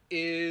jet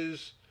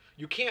is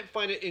you can't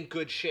find it in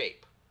good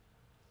shape.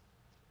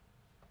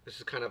 This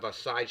is kind of a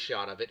side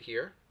shot of it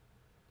here.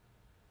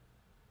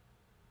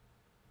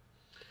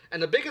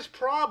 And the biggest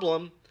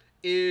problem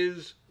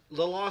is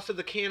the loss of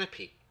the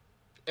canopy.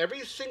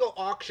 Every single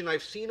auction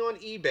I've seen on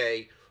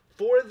eBay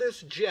for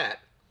this jet,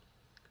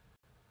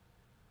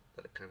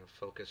 let it kind of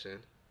focus in.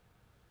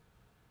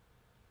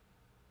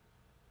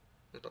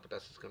 That's about the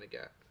best it's going to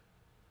get.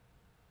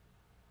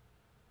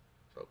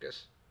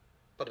 Focus.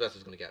 About the best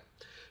it's going to get.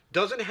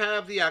 Doesn't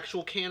have the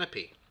actual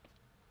canopy.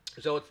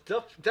 So it's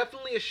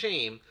definitely a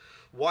shame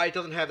why it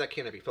doesn't have that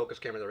canopy. Focus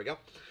camera, there we go.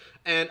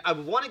 And I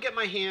want to get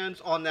my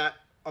hands on that.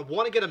 I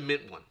want to get a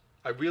mint one.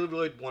 I really,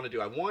 really want to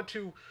do. I want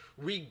to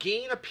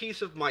regain a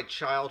piece of my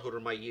childhood or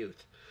my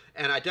youth.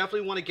 And I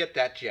definitely want to get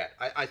that jet.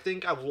 I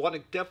think I want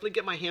to definitely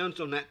get my hands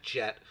on that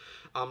jet.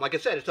 Like I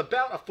said, it's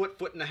about a foot,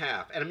 foot and a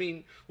half. And I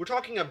mean, we're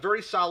talking a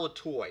very solid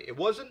toy. It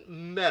wasn't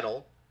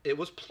metal. It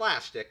was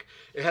plastic.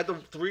 It had the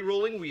 3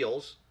 rolling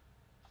wheels.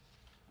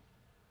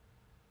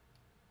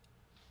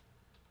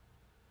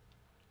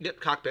 Yep,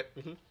 cockpit.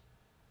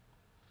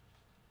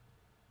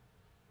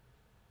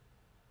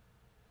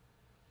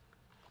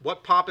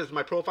 What pop is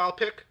my profile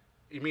pic?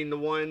 You mean the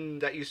one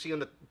that you see in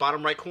the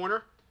bottom right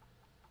corner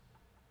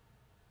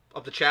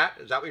of the chat?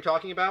 Is that what you're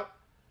talking about?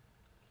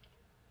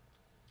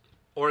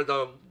 Or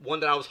the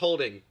one that I was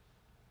holding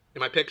in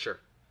my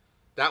picture?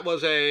 That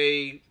was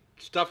a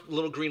stuffed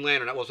little green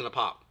lantern. That wasn't a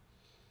pop.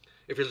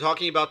 If you're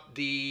talking about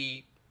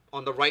the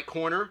on the right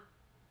corner,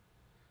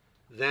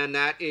 then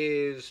that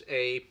is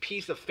a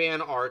piece of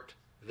fan art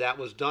that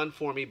was done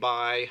for me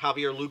by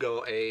Javier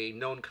Lugo, a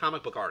known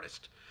comic book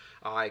artist.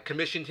 I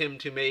commissioned him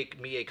to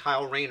make me a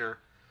Kyle Rayner,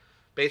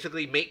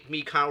 basically make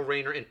me Kyle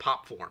Rayner in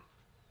pop form.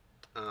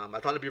 I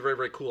thought it'd be a very,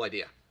 very cool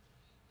idea.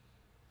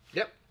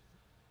 Yep.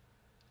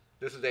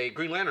 This is a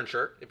Green Lantern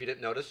shirt, if you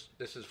didn't notice.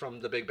 This is from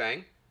The Big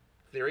Bang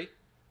Theory.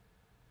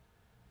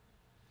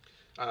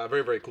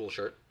 Very, very cool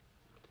shirt.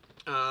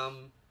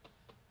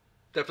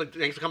 Definitely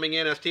thanks for coming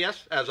in,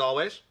 STS, as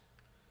always.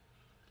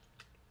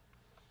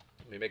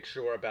 Let me make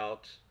sure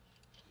about...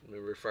 Let me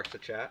refresh the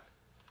chat.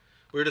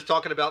 We were just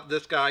talking about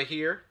this guy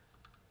here.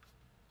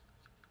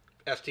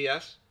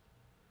 STS.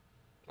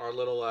 Our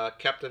little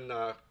Captain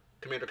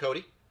Commander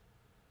Cody.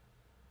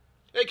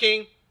 Hey,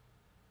 King.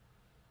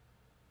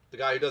 The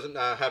guy who doesn't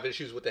have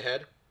issues with the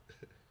head.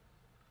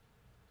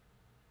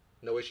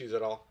 No issues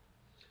at all.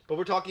 But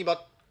we're talking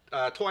about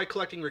toy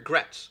collecting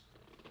regrets.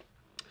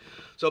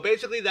 So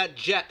basically that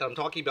jet that I'm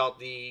talking about,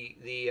 the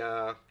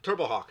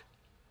Turbohawk,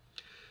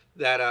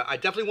 that I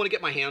definitely want to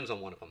get my hands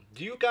on one of them.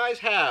 Do you guys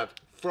have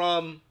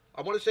from,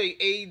 I want to say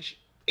age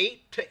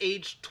 8 to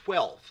age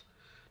 12,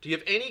 do you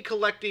have any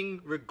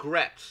collecting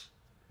regrets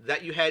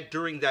that you had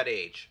during that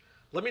age?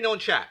 Let me know in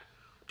chat.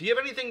 Do you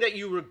have anything that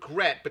you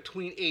regret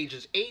between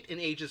ages 8 and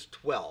ages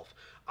 12?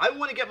 I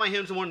want to get my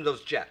hands on one of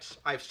those jets.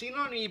 I've seen it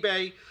on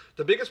eBay.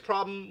 The biggest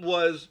problem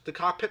was the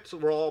cockpits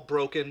were all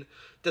broken.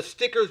 The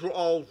stickers were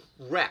all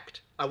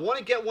wrecked. I want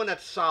to get one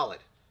that's solid.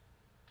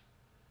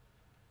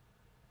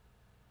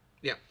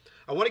 Yeah.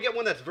 I want to get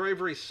one that's very,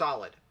 very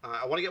solid.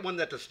 I want to get one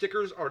that the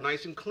stickers are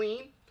nice and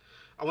clean.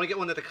 I want to get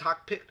one that the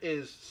cockpit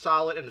is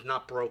solid and is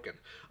not broken.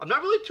 I'm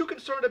not really too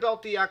concerned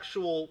about the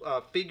actual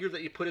figure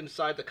that you put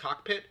inside the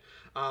cockpit.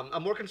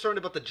 I'm more concerned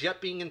about the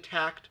jet being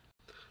intact,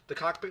 the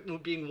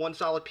cockpit being one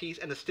solid piece,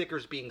 and the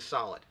stickers being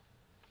solid.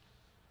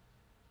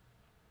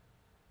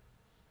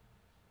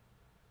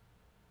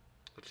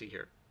 Let's see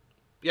here.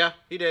 Yeah,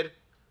 he did.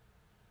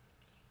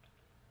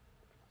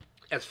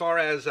 As far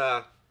as,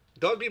 that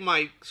would be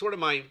my, sort of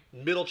my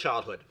middle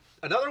childhood.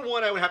 Another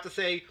one I would have to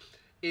say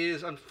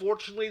is,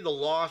 unfortunately, the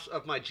loss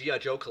of my G.I.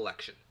 Joe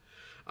collection.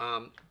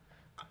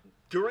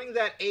 During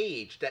that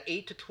age, that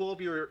 8 to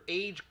 12 year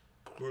age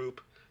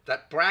group,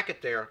 that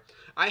bracket there,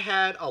 I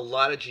had a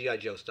lot of G.I.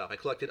 Joe stuff. I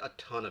collected a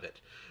ton of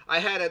it. I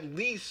had at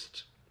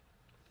least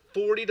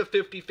 40 to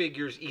 50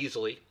 figures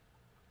easily.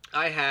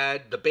 I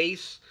had the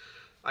base,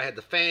 I had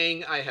the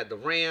Fang, I had the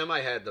Ram,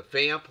 I had the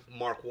Vamp,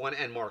 Mark 1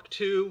 and Mark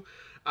 2.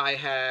 I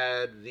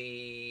had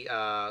the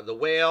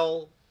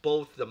Whale,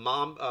 both the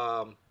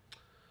Mauler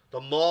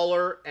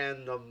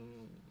and the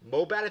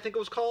Mobat, I think it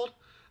was called.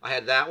 I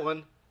had that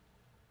one.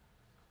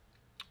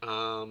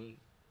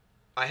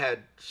 I had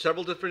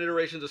several different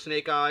iterations of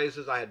Snake Eyes.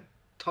 I had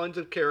tons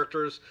of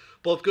characters,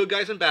 both good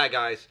guys and bad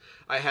guys.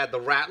 I had the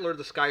Rattler,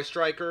 the Sky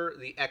Striker,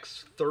 the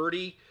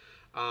X-30.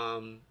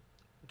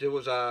 There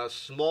was a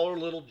smaller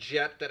little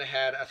jet that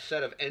had a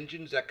set of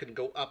engines that could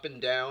go up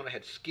and down. It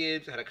had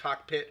skids. It had a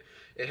cockpit.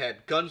 It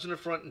had guns in the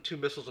front and 2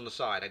 missiles on the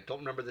side. I don't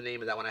remember the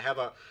name of that one. I have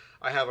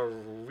a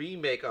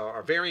remake or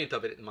a variant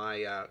of it in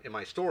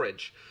my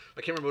storage.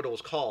 I can't remember what it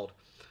was called,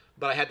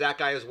 but I had that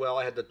guy as well.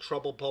 I had the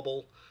Trouble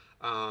Bubble.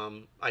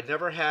 I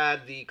never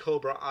had the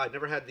Cobra. I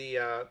never had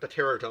the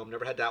Terror Dome.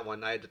 Never had that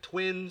one. I had the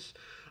Twins.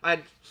 I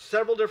had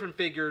several different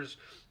figures,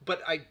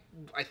 but I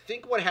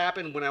think what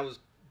happened when I was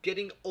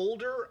getting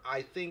older,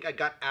 I think I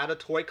got out of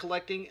toy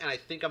collecting, and I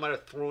think I might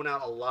have thrown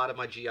out a lot of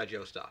my G.I.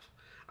 Joe stuff.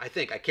 I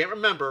think. I can't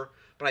remember,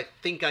 but I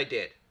think I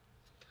did.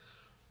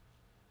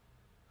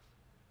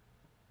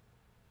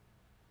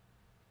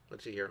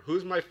 Let's see here.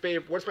 Who's my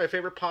favorite? What's my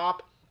favorite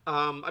pop?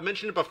 I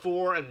mentioned it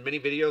before in many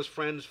videos,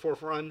 friends, for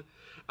fun.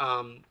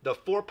 The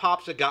 4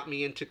 pops that got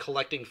me into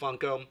collecting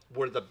Funko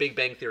were the Big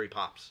Bang Theory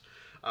pops.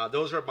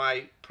 Those are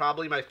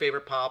probably my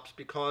favorite pops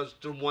because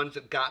they're ones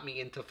that got me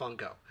into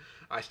Funko.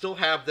 I still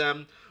have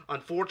them.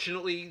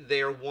 Unfortunately,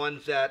 they are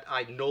ones that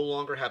I no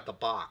longer have the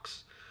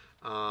box.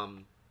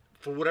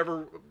 For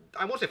whatever,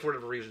 I won't say for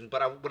whatever reason,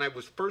 but when I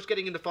was first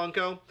getting into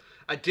Funko,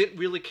 I didn't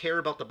really care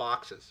about the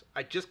boxes.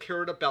 I just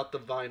cared about the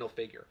vinyl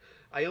figure.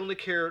 I only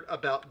cared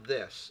about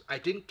this. I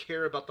didn't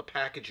care about the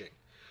packaging.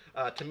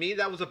 To me,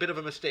 that was a bit of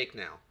a mistake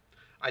now.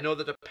 I know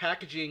that the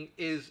packaging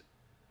is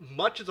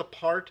much as a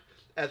part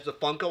as the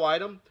Funko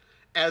item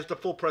as the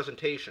full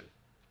presentation.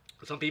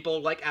 Some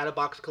people like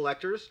out-of-box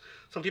collectors.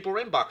 Some people are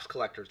in-box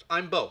collectors.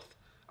 I'm both.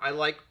 I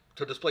like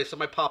to display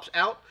some of my pops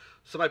out,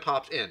 some of my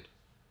pops in.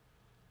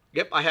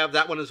 Yep, I have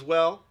that one as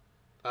well.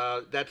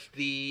 That's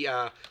the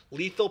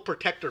Lethal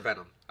Protector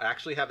Venom. I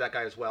actually have that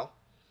guy as well.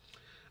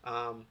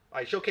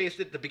 I showcased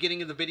it at the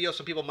beginning of the video.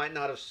 Some people might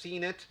not have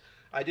seen it.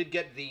 I did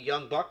get the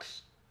Young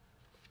Bucks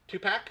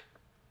 2-pack.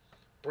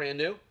 Brand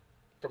new.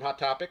 From Hot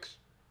Topics.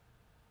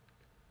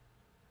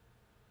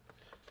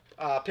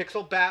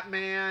 Pixel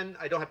Batman.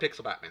 I don't have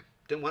Pixel Batman.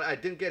 I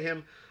didn't get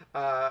him.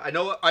 I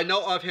know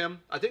of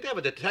him. I think they have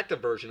a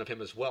detective version of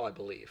him as well, I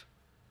believe.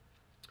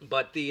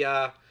 But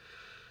a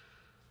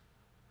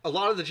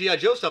lot of the G.I.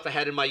 Joe stuff I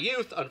had in my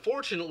youth,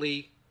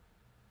 unfortunately,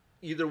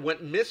 either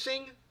went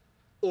missing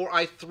or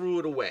I threw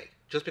it away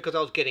just because I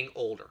was getting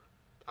older.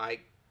 I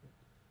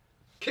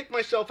kick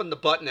myself in the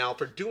butt now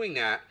for doing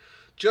that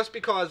just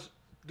because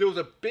there was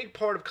a big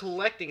part of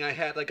collecting I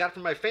got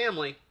from my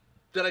family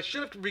that I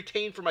should have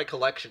retained for my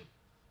collection.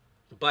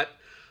 But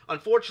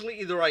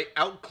unfortunately, either I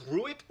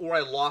outgrew it or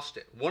I lost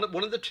it. One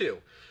of the two.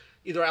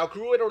 Either I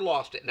outgrew it or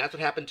lost it, and that's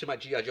what happened to my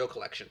G.I. Joe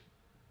collection.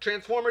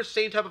 Transformers,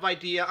 same type of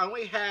idea. I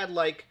only had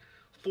like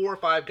 4 or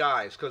 5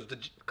 guys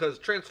because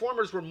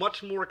Transformers were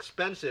much more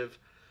expensive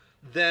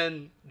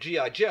than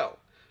G.I. Joe.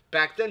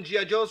 Back then,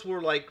 G.I. Joes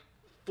were like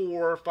 $4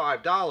 or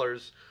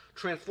 $5.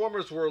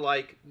 Transformers were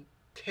like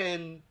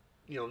 $9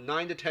 to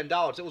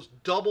 $10. It was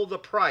double the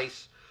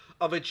price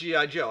of a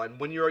G.I. Joe. And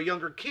when you're a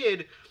younger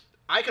kid,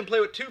 I can play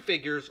with 2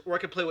 figures or I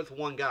can play with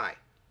 1 guy.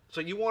 So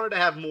you wanted to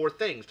have more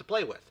things to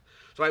play with.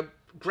 So I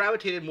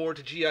gravitated more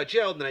to G.I.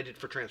 Joe than I did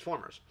for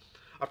Transformers.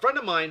 A friend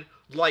of mine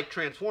liked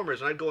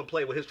Transformers, and I'd go and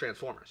play with his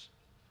Transformers.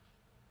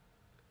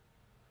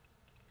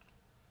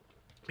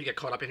 We get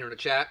caught up in here in the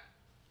chat.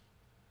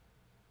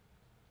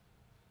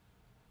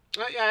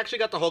 I actually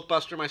got the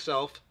Hulkbuster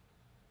myself.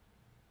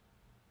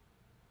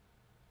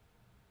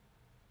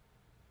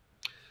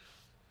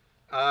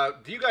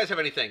 Do you guys have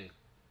anything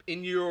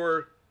in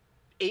your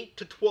 8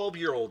 to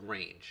 12-year-old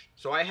range.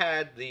 So I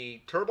had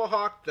the Turbo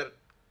Hawk that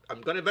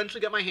I'm going to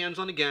eventually get my hands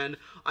on again.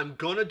 I'm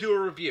going to do a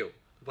review.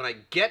 When I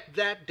get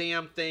that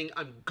damn thing,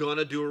 I'm going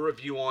to do a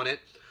review on it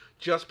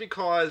just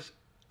because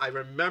I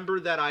remember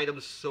that item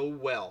so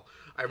well.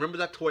 I remember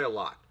that toy a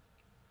lot.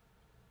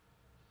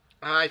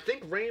 I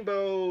think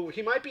Rainbow,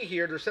 he might be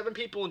here. There's 7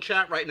 people in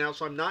chat right now,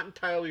 so I'm not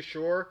entirely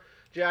sure,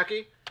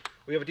 Jackie.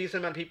 We have a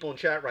decent amount of people in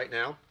chat right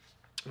now.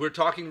 We're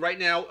talking right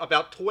now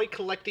about toy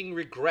collecting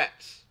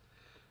regrets.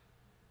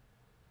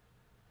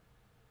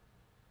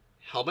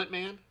 Helmet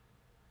Man?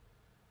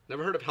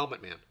 Never heard of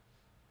Helmet Man.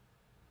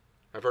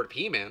 I've heard of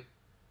He-Man,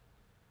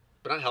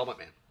 but not Helmet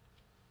Man.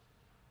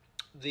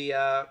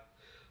 The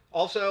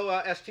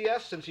also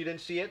STS, since you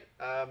didn't see it,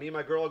 me and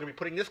my girl are going to be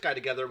putting this guy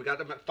together. We got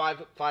them at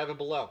 5 and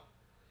below.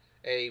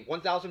 A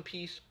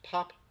 1,000-piece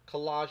pop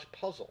collage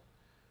puzzle.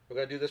 We're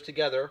going to do this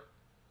together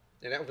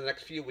over the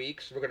next few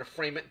weeks. We're going to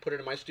frame it and put it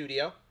in my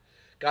studio.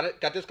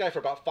 Got this guy for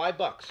about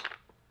 $5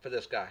 for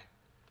this guy.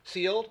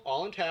 Sealed,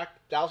 all intact,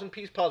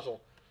 1,000-piece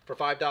puzzle for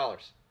 $5.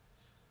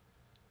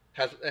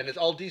 And it's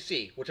all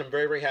DC, which I'm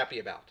very, very happy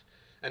about.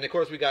 And of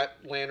course we got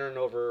Lantern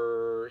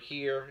over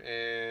here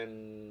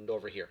and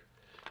over here.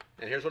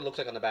 And here's what it looks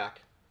like on the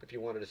back, if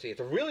you wanted to see.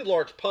 It's a really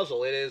large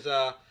puzzle. It is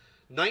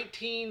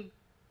 19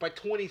 by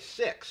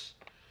 26.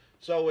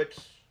 So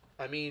it's,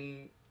 I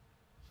mean,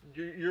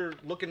 you're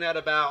looking at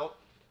about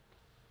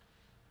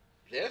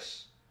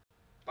this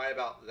by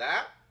about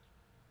that.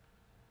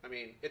 I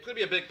mean, it's going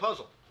to be a big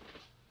puzzle.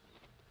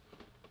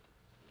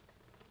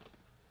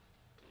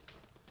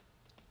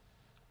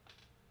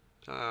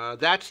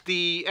 That's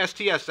the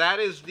STS. That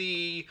is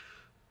the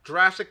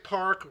Jurassic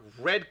Park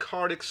Red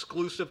Card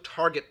exclusive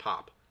Target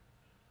Pop.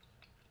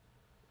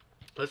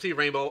 Let's see,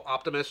 Rainbow,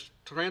 Optimus,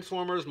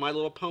 Transformers, My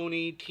Little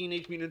Pony,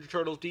 Teenage Mutant Ninja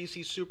Turtles, DC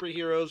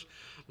Superheroes,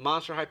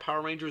 Monster High,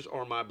 Power Rangers,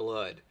 or My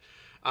Blood.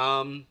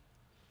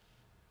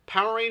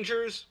 Power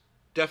Rangers,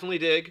 definitely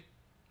dig.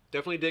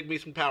 Definitely dig me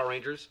some Power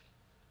Rangers.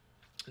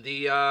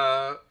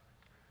 The,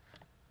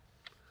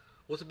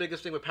 what's the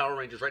biggest thing with Power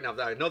Rangers right now?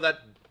 I know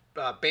that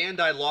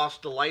Bandai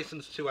lost the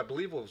license to, I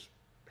believe it was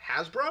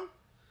Hasbro,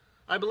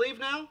 I believe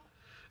now.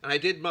 And I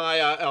did my,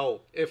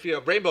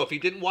 Rainbow, if you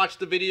didn't watch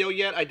the video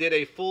yet, I did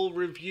a full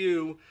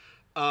review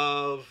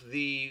of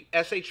the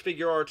SH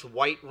Figure Arts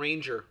White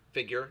Ranger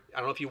figure. I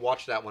don't know if you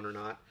watched that one or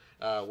not.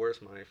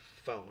 Where's my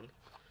phone?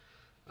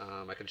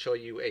 I can show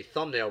you a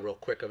thumbnail real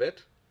quick of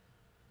it.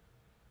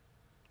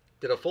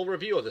 Did a full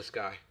review of this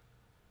guy.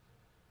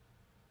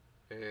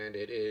 And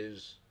it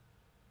is,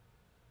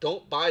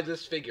 don't buy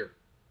this figure.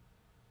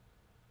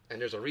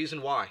 And there's a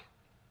reason why.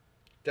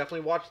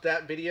 Definitely watch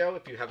that video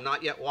if you have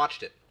not yet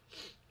watched it.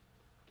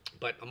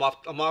 But I'm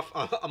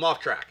off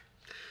track.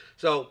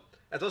 So,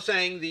 as I was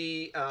saying,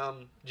 the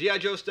G.I.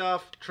 Joe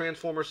stuff,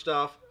 Transformer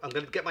stuff, I'm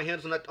going to get my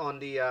hands on that on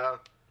the, I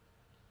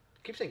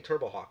keep saying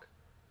Turbo Hawk.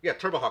 Yeah,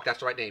 Turbo Hawk,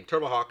 that's the right name,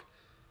 Turbo Hawk.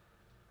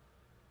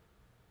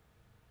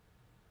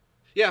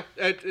 Yeah,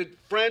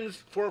 friends,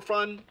 for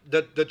fun,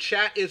 the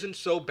chat isn't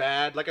so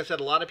bad. Like I said,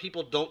 a lot of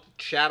people don't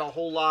chat a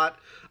whole lot.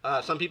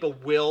 Some people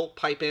will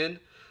pipe in.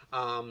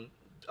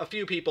 A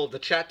few people, the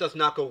chat does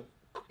not go,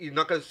 you're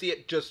not going to see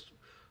it just,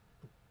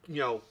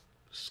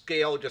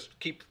 scale, just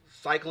keep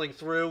cycling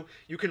through.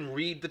 You can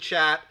read the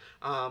chat.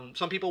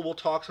 Some people will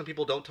talk, some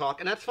people don't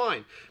talk, and that's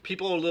fine.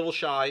 People are a little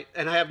shy,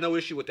 and I have no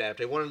issue with that. If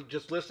they want to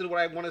just listen to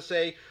what I want to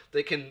say,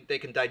 they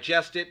can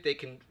digest it. They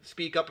can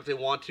speak up if they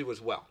want to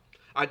as well.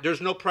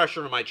 There's no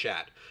pressure in my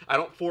chat. I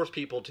don't force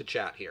people to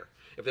chat here.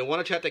 If they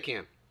want to chat, they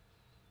can.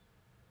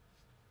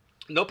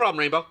 No problem,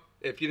 Rainbow.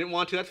 If you didn't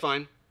want to, that's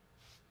fine.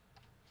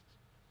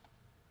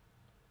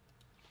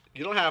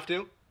 You don't have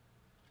to.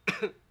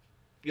 You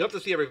don't have to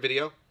see every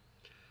video.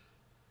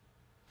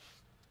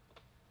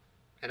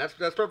 And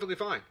that's perfectly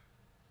fine.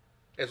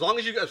 As long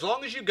as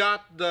you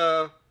got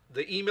the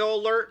email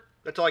alert,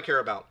 that's all I care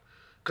about.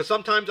 Because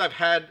sometimes I've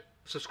had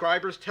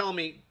subscribers tell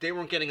me they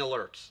weren't getting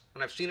alerts,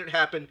 and I've seen it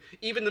happen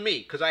even to me,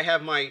 because I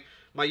have my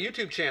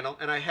YouTube channel,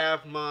 and I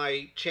have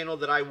my channel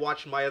that I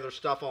watch my other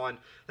stuff on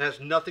that has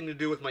nothing to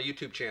do with my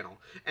YouTube channel,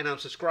 and I'm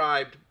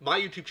subscribed my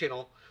YouTube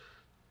channel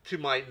to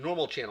my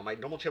normal channel. My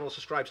normal channel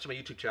subscribes to my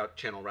YouTube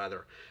channel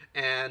rather,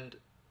 and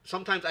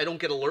sometimes I don't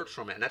get alerts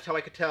from it, and that's how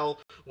I could tell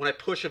when I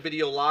push a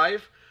video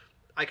live.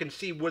 I can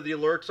see where the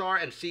alerts are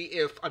and see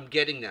if I'm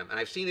getting them. And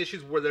I've seen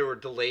issues where they were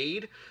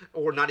delayed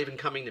or not even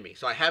coming to me.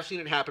 So I have seen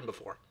it happen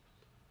before.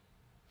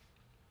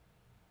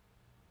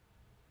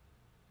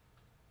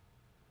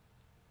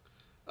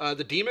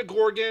 The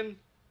Demogorgon,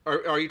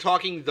 are you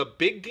talking the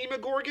big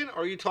Demogorgon,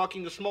 or are you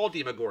talking the small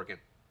Demogorgon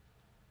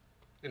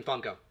in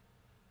Funko?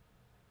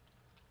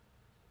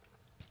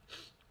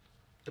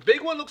 The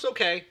big one looks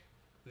okay.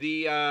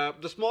 The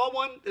small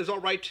one is all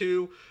right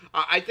too.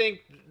 I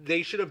think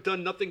they should have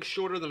done nothing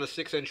shorter than a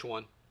 6-inch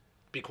one.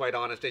 To be quite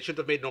honest, they should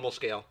have made normal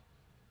scale.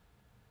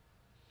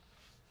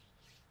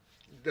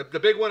 The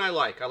big one I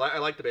like. I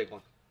like the big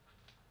one.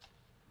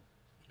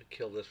 Let me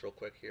kill this real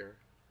quick here.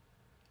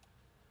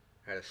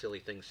 I had a silly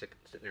thing sitting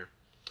there.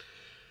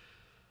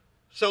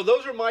 So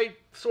those are my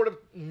sort of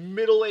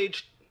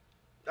middle-aged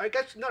I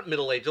guess not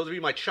middle age. Those would be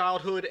my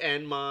childhood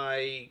and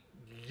my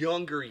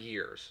younger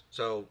years.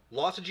 So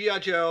lost of GI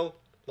Joe,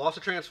 lost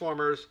of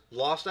Transformers,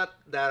 lost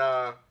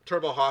that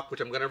Turbo Hawk, which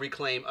I'm going to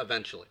reclaim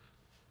eventually.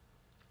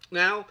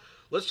 Now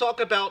let's talk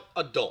about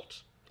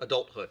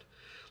adulthood.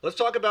 Let's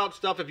talk about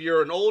stuff. If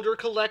you're an older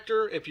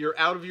collector, if you're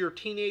out of your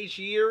teenage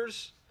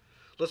years,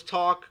 let's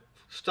talk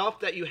stuff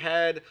that you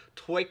had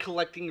toy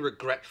collecting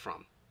regret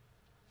from.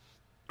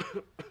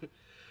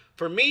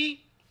 For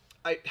me,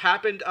 it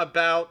happened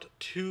about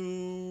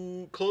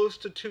close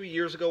to 2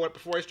 years ago, right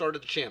before I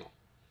started the channel.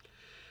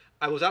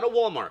 I was at a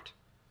Walmart,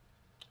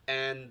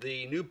 and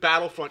the new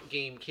Battlefront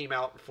game came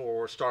out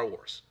for Star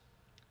Wars,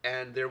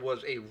 and there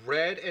was a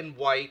red and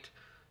white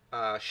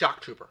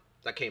shock trooper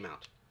that came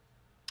out.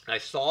 I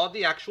saw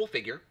the actual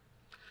figure.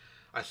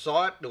 I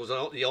saw it. It was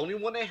the only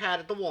one they had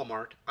at the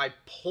Walmart. I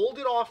pulled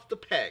it off the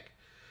peg.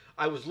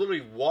 I was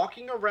literally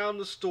walking around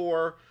the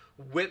store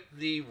with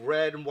the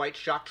red and white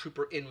shock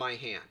trooper in my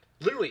hand.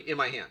 Literally in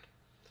my hand.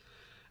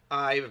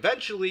 I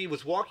eventually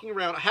was walking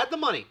around. I had the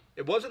money.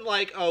 It wasn't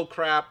like, oh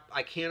crap,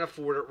 I can't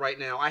afford it right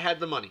now. I had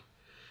the money.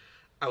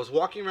 I was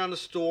walking around the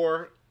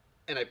store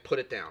and I put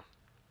it down.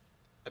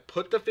 I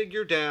put the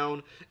figure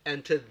down,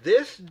 and to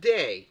this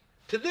day,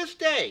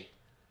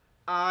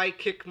 I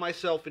kick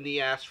myself in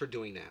the ass for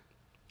doing that.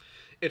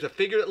 It's a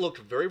figure that looked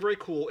very, very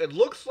cool. It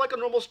looks like a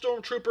normal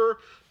Stormtrooper,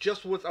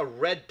 just with a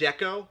red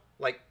deco,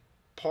 like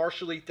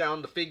partially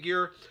down the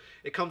figure.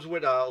 It comes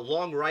with a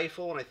long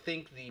rifle, and I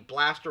think the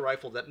blaster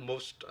rifle that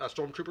most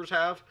Stormtroopers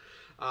have.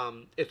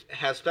 It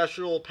has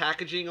special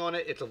packaging on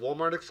it. It's a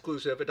Walmart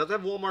exclusive. It doesn't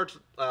have Walmart's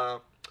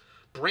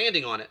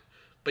branding on it,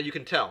 but you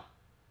can tell.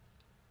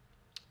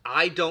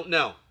 I don't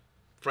know,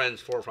 friends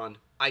for fun.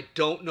 I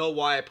don't know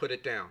why I put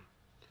it down.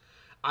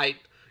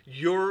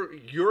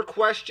 Your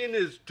question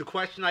is the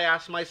question I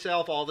ask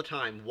myself all the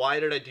time. Why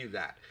did I do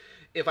that?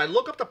 If I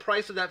look up the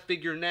price of that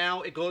figure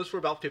now, it goes for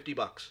about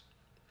 $50.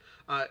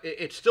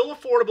 It's still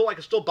affordable. I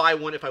can still buy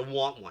one if I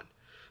want one.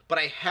 But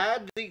I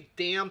had the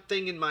damn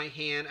thing in my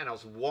hand, and I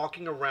was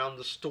walking around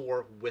the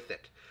store with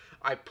it.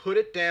 I put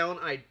it down.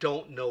 I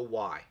don't know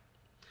why.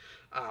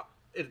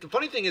 The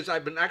funny thing is,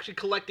 I've been actually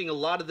collecting a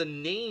lot of the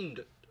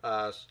named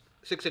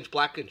 6-inch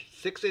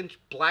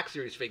Black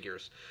Series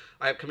figures.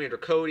 I have Commander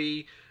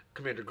Cody,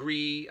 Commander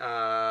Gree,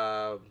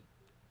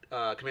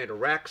 Commander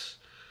Rex.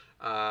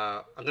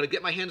 I'm going to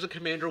get my hands on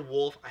Commander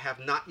Wolf. I have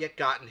not yet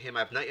gotten him. I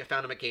have not yet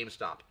found him at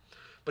GameStop.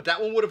 But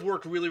that one would have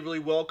worked really, really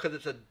well because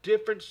it's a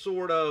different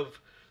sort of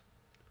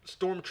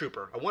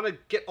Stormtrooper. I want to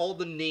get all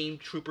the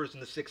named troopers in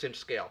the 6-inch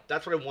scale.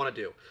 That's what I want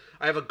to do.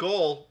 I have a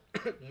goal,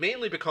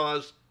 mainly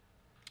because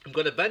I'm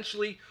going to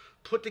eventually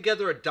put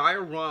together a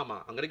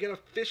diorama. I'm going to get a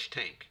fish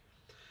tank.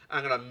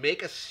 I'm going to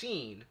make a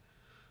scene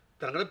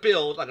that I'm going to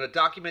build. I'm going to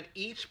document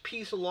each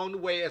piece along the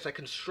way as I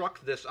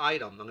construct this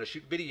item. I'm going to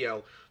shoot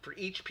video for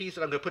each piece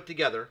that I'm going to put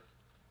together.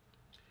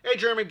 Hey,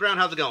 Jeremy Brown,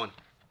 how's it going?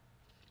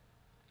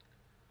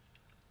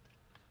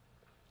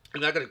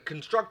 And I'm going to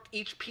construct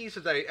each piece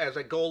as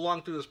I go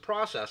along through this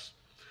process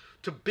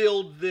to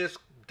build this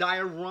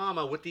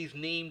diorama with these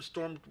named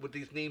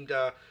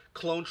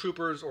clone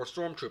troopers or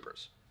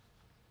stormtroopers.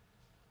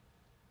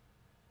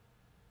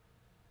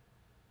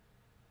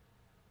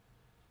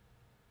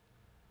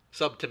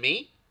 Sub to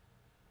me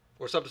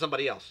or sub to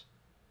somebody else?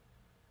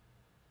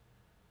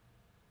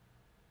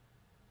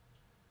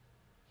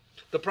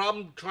 The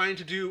problem trying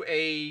to do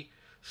a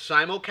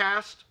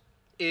simulcast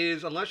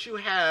is unless you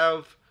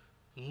have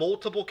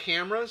multiple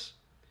cameras,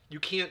 you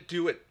can't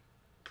do it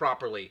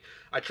properly.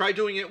 I tried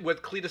doing it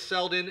with Cletus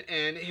Selden,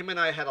 and him and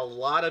I had a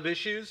lot of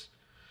issues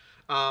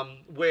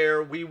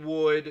where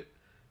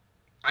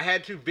I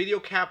had to video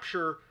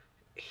capture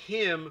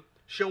him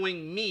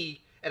showing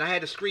me, and I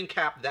had to screen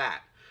cap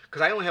that.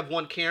 Because I only have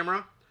one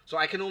camera, so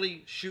I can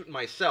only shoot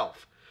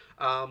myself.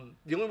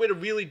 The only way to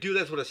really do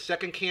that is with a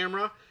second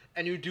camera,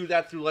 and you do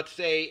that through, let's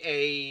say,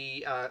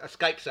 a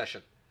Skype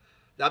session.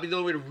 That'll be the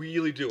only way to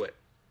really do it.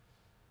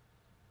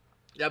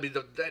 That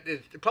is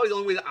probably the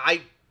only way that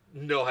I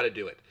know how to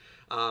do it.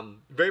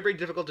 Very, very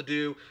difficult to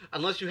do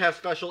unless you have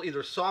special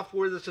either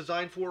software that's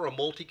designed for or a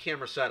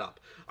multi-camera setup.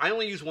 I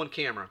only use one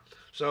camera,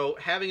 so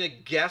having a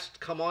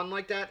guest come on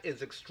like that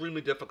is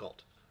extremely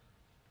difficult.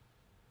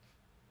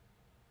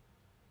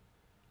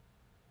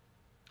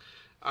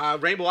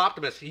 Rainbow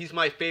Optimus, he's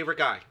my favorite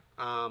guy.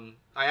 I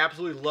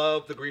absolutely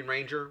love the Green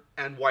Ranger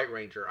and White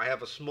Ranger. I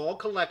have a small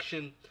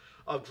collection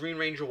of Green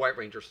Ranger, White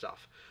Ranger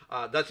stuff.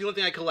 That's the only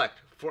thing I collect.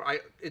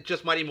 It's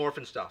just Mighty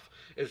Morphin stuff.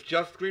 It's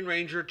just Green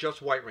Ranger,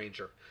 just White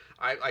Ranger.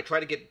 I try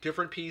to get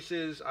different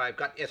pieces. I've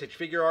got SH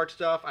Figure Art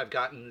stuff. I've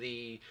gotten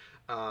the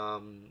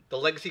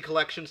Legacy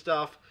Collection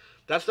stuff.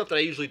 That's stuff that I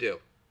usually do.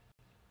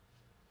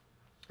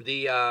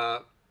 The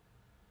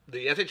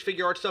SH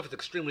Figure Art stuff is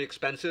extremely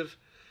expensive.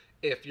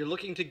 If you're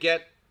looking to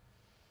get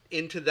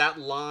into that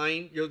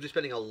line, you'll be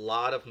spending a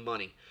lot of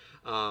money.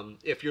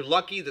 If you're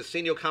lucky, the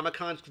San Diego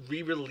Comic-Con's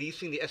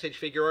re-releasing the SH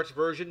Figure Arts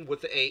version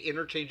with a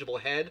interchangeable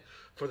head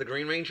for the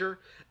Green Ranger.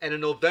 And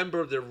in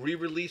November, they're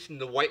re-releasing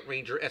the White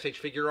Ranger SH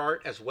Figure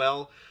Art as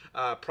well.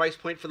 Price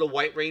point for the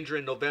White Ranger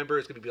in November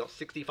is going to be about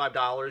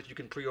 $65. You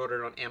can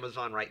pre-order it on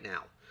Amazon right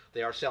now.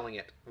 They are selling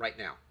it right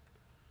now.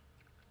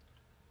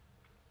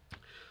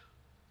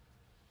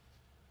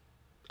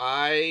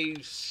 I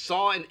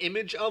saw an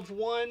image of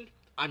one.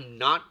 I'm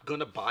not going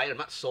to buy it. I'm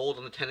not sold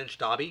on the 10-inch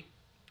Dobby.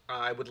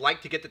 I would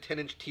like to get the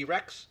 10-inch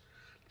T-Rex,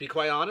 to be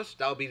quite honest.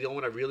 That would be the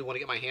only one I really want to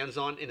get my hands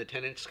on in the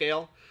 10-inch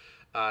scale.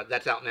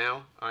 That's out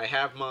now. I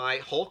have my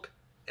Hulk.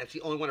 That's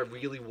the only one I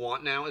really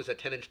want now is that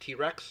 10-inch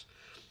T-Rex.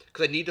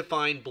 Because I need to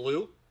find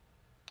blue.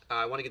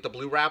 I want to get the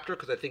blue Raptor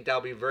because I think that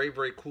would be very,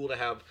 very cool to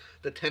have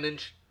the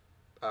 10-inch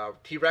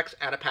T-Rex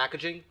out of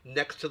packaging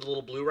next to the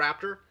little blue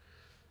Raptor.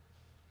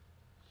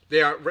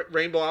 They are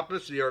Rainbow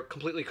Optimists. You are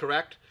completely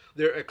correct.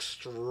 They're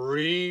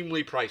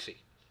extremely pricey.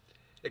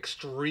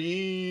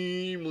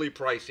 Extremely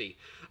pricey.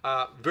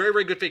 Very,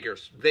 very good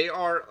figures. They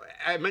are,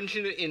 I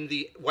mentioned it in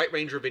the White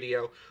Ranger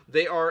video,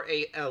 they are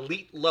an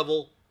elite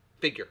level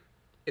figure.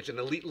 It's an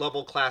elite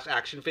level class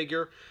action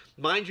figure.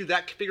 Mind you,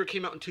 that figure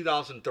came out in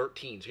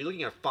 2013, so you're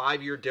looking at a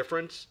 5-year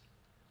difference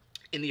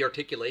in the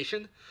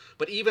articulation.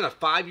 But even a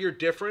 5-year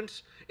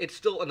difference, it's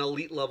still an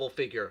elite level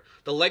figure.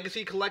 The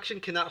Legacy Collection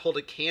cannot hold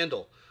a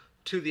candle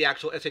to the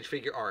actual SH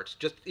Figure Arts.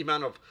 Just the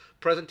amount of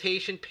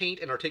presentation,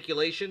 paint, and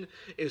articulation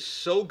is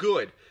so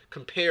good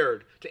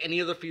compared to any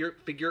other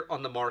figure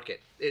on the market.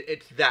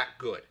 It's that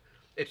good.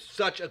 It's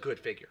such a good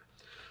figure.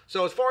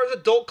 So as far as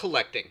adult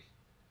collecting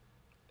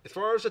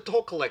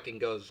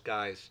goes,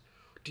 guys,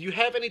 do you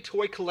have any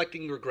toy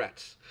collecting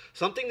regrets?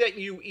 Something that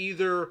you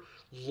either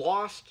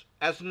lost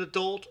as an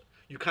adult,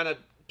 you kind of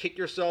kick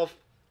yourself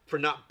for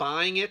not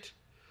buying it,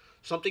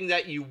 something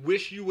that you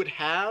wish you would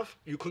have,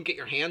 you couldn't get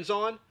your hands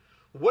on?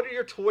 What are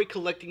your toy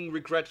collecting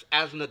regrets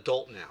as an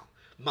adult now?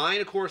 Mine,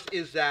 of course,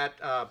 is that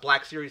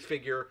Black Series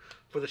figure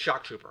for the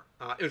Shock Trooper.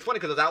 It was funny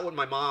because I was out with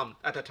my mom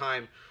at the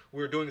time.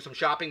 We were doing some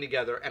shopping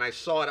together, and I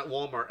saw it at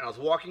Walmart, and I was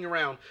walking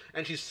around,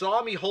 and she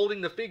saw me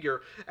holding the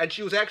figure, and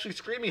she was actually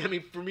screaming at me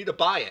for me to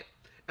buy it.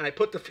 And I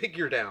put the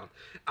figure down.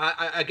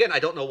 Again, I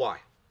don't know why.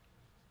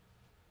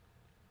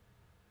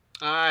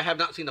 I have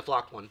not seen the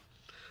flocked one.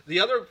 The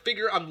other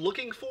figure I'm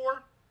looking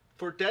for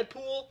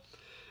Deadpool,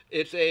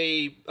 it's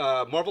a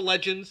Marvel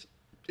Legends.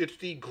 It's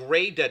the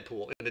gray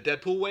Deadpool in the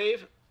Deadpool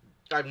wave.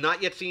 I've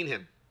not yet seen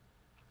him.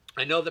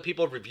 I know that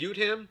people have reviewed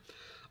him.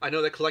 I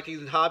know that Collecting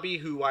is a Hobby,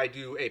 who I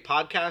do a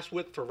podcast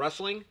with for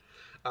wrestling,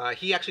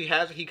 he actually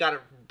he got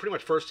it pretty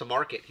much first to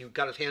market. He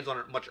got his hands on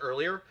it much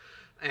earlier,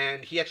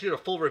 and he actually did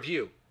a full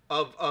review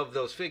of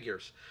those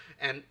figures.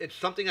 And it's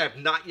something I've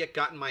not yet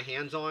gotten my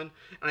hands on.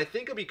 And I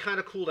think it'd be kind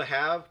of cool to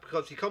have,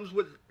 because he comes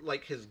with,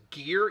 like, his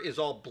gear is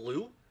all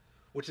blue,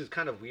 which is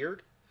kind of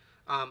weird.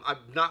 I'm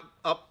not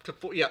up to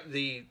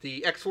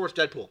the X-Force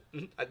Deadpool.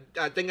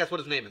 I think that's what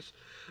his name is.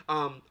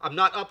 I'm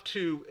not up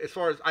to, as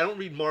far as, I don't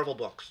read Marvel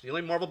books. The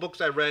only Marvel books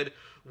I read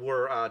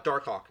were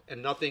Darkhawk,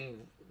 and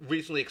nothing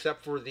recently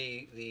except for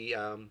the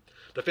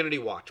Infinity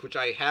Watch, which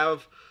I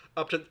have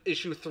up to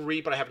issue 3,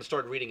 but I haven't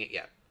started reading it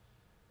yet.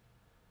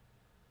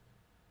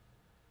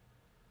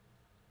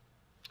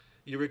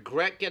 You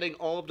regret getting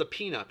all of the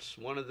Peanuts.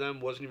 One of them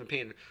wasn't even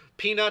painted.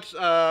 Peanuts,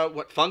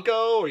 what,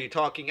 Funko? Are you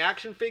talking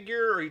action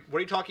figure? Or what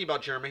are you talking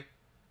about, Jeremy?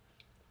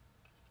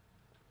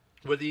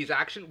 Were these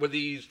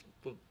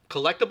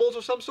collectibles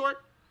of some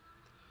sort?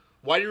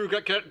 Why do you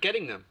regret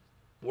getting them?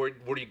 Were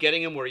you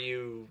getting them?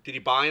 Did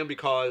you buy them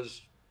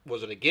because,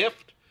 was it a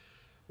gift?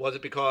 Was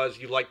it because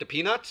you like the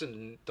Peanuts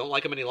and don't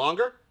like them any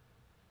longer?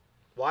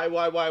 Why?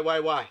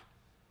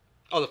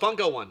 Oh, the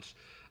Funko ones.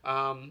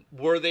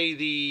 Were they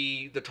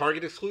the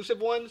Target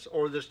exclusive ones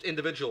or just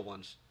individual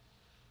ones?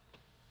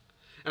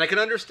 And I can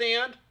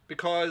understand,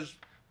 because,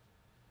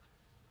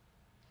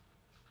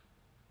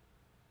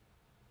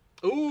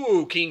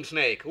 ooh, King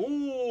Snake.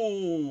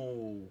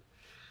 Ooh.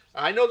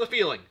 I know the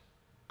feeling.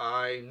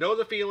 I know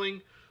the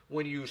feeling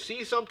when you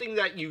see something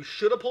that you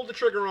should have pulled the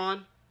trigger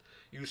on,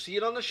 you see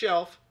it on the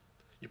shelf,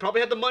 you probably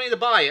had the money to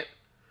buy it,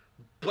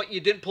 but you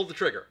didn't pull the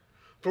trigger.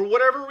 For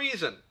whatever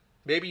reason.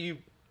 Maybe you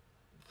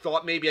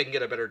thought maybe I can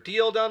get a better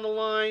deal down the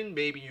line.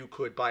 Maybe you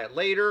could buy it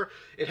later.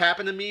 It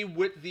happened to me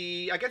with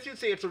I guess you'd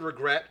say it's a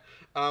regret.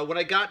 When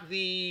I got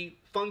the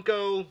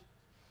Funko,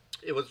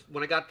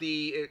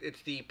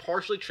 it's the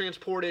partially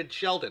transported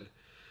Sheldon.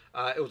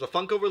 It was a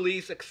Funko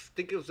release. I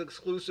think it was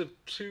exclusive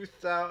to,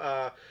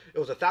 it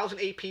was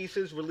 1,008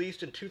 pieces,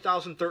 released in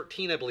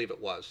 2013, I believe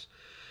it was.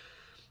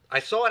 I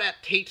saw it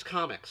at Tate's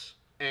Comics,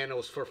 and it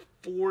was for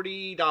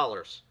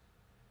 $40,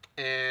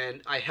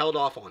 and I held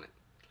off on it.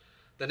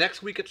 The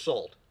next week it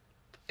sold.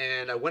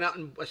 And I went out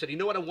and I said, you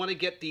know what? I want to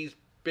get these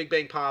Big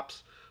Bang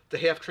Pops, the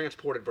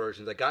half-transported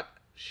versions. I got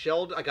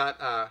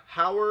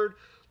Howard,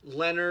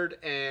 Leonard,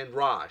 and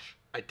Raj.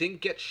 I didn't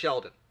get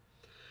Sheldon.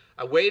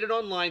 I waited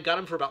online, got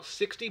them for about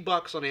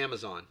 $60 on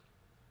Amazon.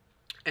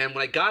 And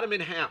when I got them in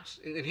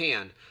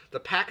hand, the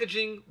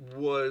packaging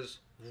was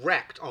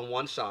wrecked on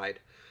one side.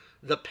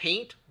 the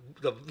paint,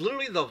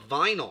 literally the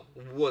vinyl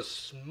was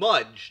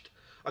smudged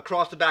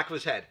across the back of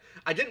his head.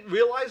 I didn't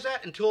realize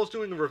that until I was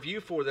doing a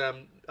review for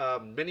them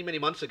many, many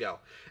months ago.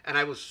 And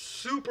I was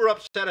super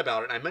upset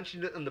about it. And I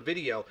mentioned it in the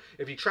video.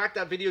 If you track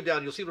that video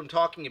down, you'll see what I'm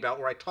talking about,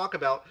 where I talk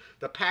about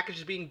the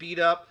packages being beat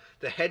up,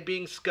 the head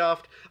being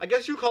scuffed. I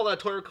guess you call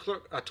that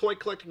a toy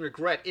collecting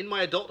regret in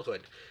my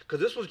adulthood, because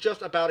this was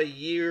just about a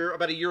year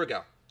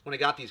ago when I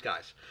got these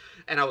guys.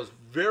 And I was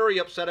very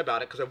upset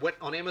about it because I went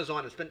on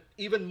Amazon and spent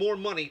even more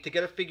money to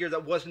get a figure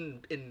that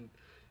wasn't in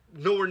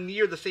nowhere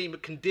near the same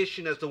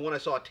condition as the one I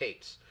saw at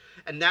Tate's.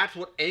 And that's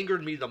what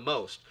angered me the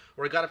most,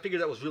 where I got a figure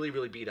that was really,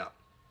 really beat up.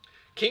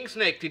 King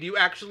Snake, did you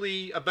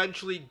actually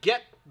eventually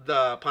get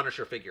the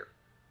Punisher figure?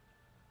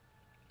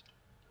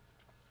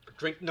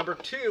 Drink number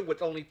 2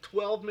 with only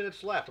 12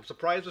 minutes left. I'm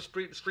surprised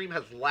the stream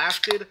has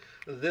lasted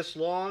this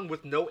long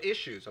with no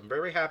issues. I'm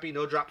very happy,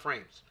 no drop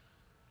frames.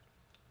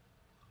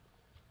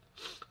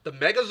 The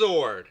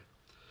Megazord.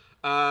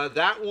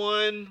 That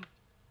one,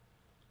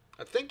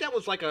 I think that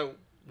was like a,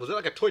 was it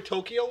like a Toy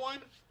Tokyo one?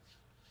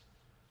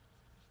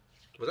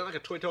 Was that like a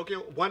Toy Tokyo?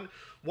 One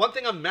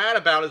thing I'm mad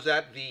about is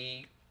that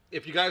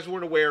if you guys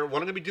weren't aware, what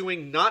I'm going to be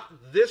doing,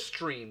 not this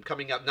stream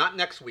coming up, not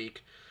next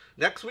week.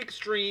 Next week's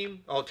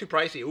stream, oh, too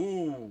pricey.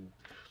 Ooh.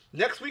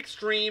 Next week's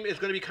stream is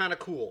going to be kind of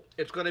cool.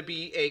 It's going to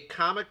be a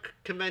comic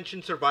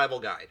convention survival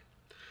guide.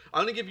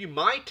 I'm going to give you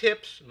my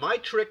tips, my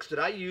tricks that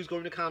I use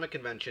going to comic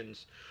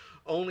conventions.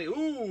 Only,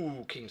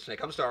 ooh, King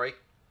Snake, I'm sorry.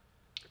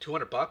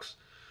 $200.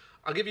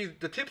 I'll give you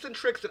the tips and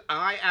tricks that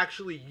I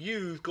actually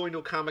use going to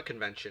a comic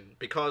convention,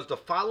 because the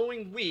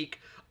following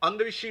week, I'm going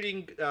to be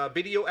shooting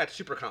video at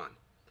SuperCon.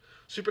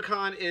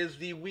 SuperCon is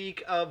the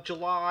week of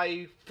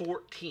July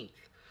 14th.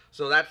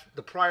 So that's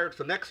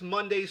the next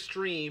Monday's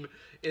stream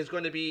is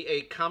going to be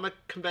a comic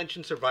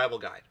convention survival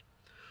guide.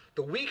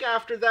 The week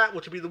after that,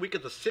 which will be the week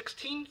of the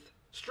 16th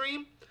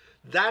stream,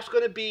 that's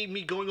going to be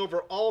me going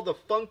over all the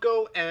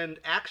Funko and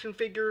action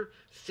figure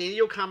San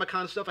Diego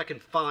Comic-Con stuff I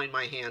can find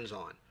my hands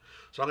on.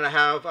 So I'm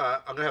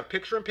gonna have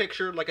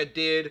picture-in-picture like I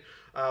did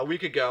a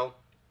week ago.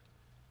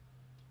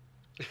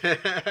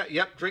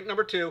 Yep, drink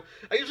number 2.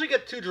 I usually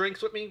get 2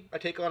 drinks with me. I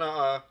take on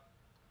a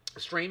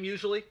stream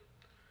usually.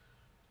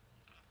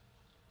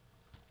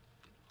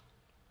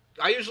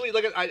 I usually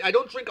I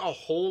don't drink a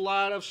whole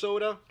lot of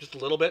soda, just a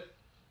little bit.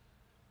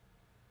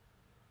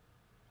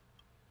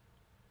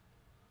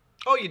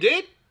 Oh, you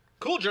did?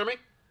 Cool, Jeremy.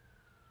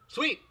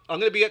 Sweet. I'm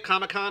gonna be at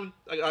Comic-Con.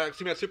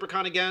 Excuse me, at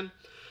SuperCon again.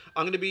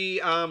 I'm going to be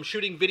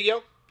shooting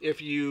video.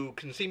 If you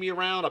can see me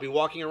around, I'll be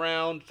walking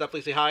around.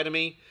 Definitely say hi to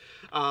me.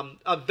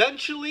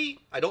 Eventually,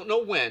 I don't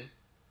know when,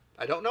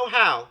 I don't know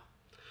how,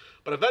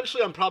 but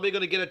eventually I'm probably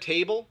going to get a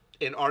table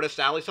in Artist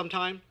Alley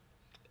sometime.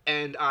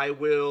 And I'm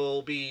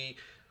going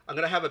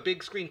to have a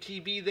big screen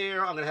TV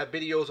there. I'm going to have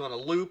videos on a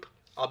loop.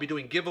 I'll be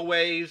doing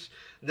giveaways.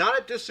 Not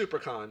at this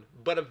SuperCon,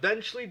 but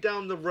eventually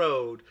down the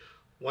road,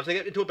 once I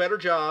get into a better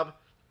job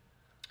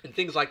and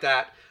things like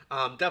that.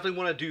 Definitely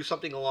want to do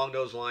something along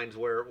those lines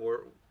where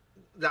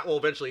that will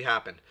eventually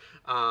happen.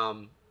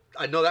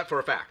 I know that for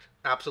a fact.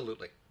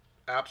 Absolutely.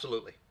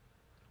 Absolutely.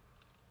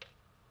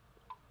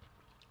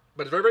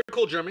 But it's very, very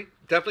cool, Jeremy.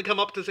 Definitely come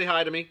up to say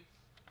hi to me.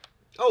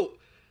 Oh,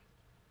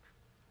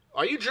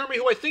 are you Jeremy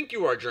who I think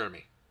you are,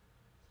 Jeremy?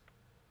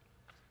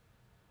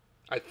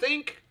 I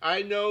think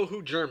I know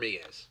who Jeremy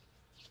is.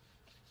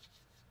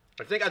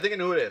 I think I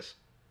know who it is.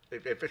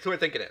 If it's who I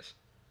think it is.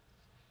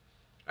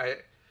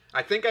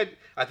 I think I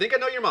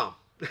know your mom.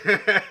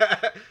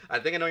 I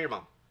think I know your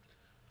mom.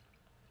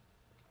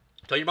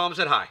 Tell your mom I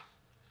said hi.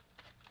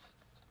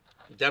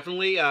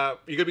 Definitely.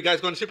 You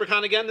guys going to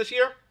SuperCon again this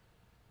year?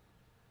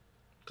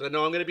 Because I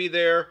know I'm going to be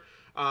there.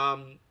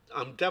 I'm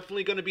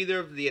definitely going to be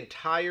there the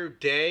entire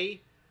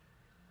day.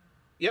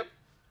 Yep.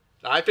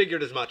 I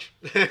figured as much.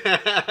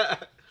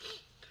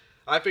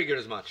 I figured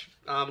as much.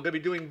 I'm going to be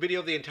doing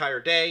video the entire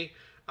day.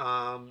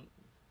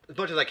 As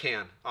much as I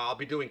can. I'll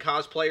be doing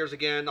cosplayers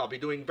again. I'll be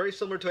doing very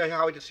similar to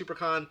how I did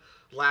SuperCon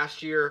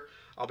last year.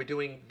 I'll be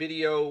doing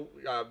video,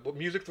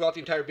 music throughout the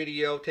entire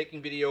video,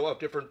 taking video of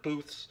different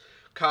booths,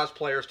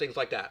 cosplayers, things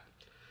like that.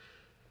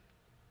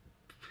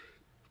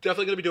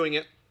 Definitely going to be doing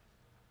it.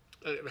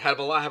 Have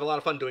a lot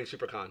of fun doing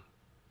SuperCon.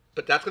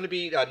 But that's going to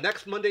be,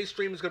 next Monday's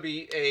stream is going to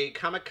be a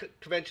comic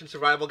convention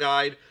survival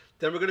guide.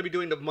 Then we're going to be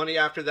doing the Monday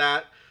after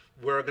that.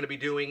 We're going to be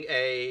doing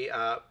a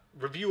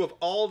review of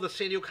all the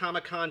San Diego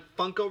Comic-Con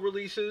Funko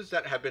releases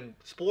that have been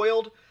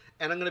spoiled.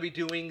 And I'm going to be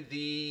doing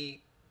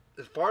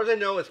as far as I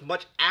know, as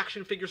much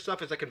action figure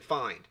stuff as I can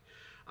find.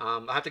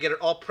 I have to get it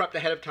all prepped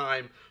ahead of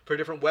time for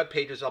different web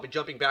pages. I'll be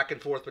jumping back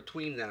and forth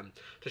between them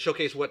to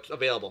showcase what's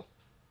available.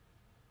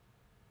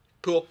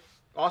 Cool.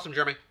 Awesome,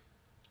 Jeremy.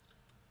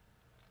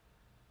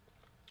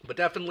 But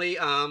definitely,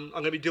 I'm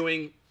going to be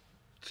doing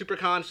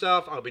SuperCon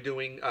stuff. I'll be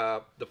doing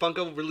the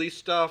Funko release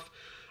stuff.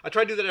 I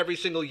try to do that every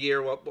single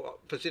year for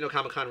San Diego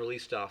Comic-Con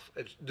release stuff.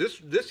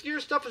 This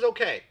year's stuff is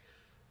okay.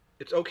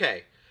 It's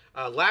okay.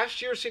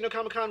 Last year's San Diego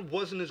Comic-Con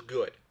wasn't as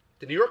good.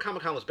 The New York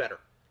Comic-Con was better.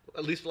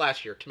 At least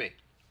last year, to me.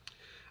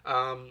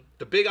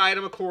 The big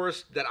item, of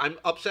course, that I'm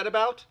upset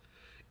about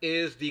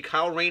is the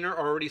Kyle Rayner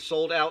already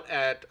sold out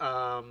at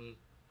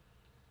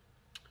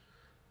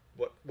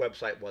what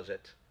website was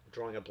it? I'm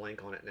drawing a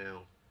blank on it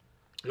now.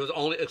 It was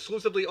only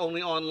exclusively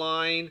only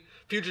online.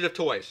 Fugitive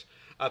Toys.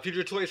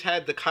 Fugitive Toys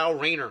had the Kyle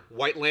Rayner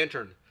White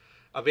Lantern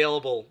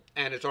available,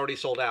 and it's already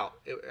sold out.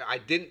 I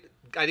didn't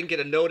get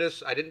a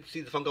notice. I didn't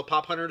see the Funko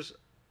Pop Hunters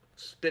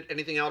spit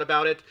anything out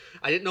about it.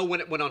 I didn't know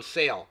when it went on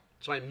sale,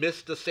 so I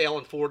missed the sale.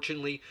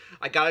 Unfortunately,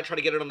 I gotta try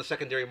to get it on the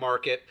secondary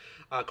market.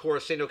 Of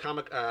course, San Diego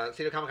Comic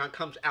Con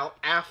comes out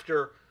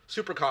after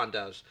SuperCon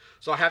does,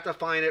 so I have to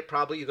find it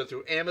probably either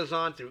through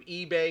Amazon, through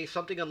eBay,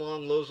 something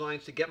along those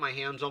lines to get my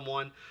hands on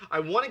one. I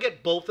want to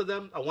get both of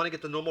them. I want to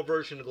get the normal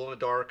version of Glow in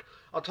the Dark.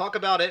 I'll talk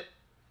about it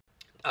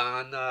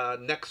on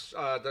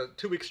the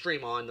 2-week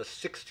stream on the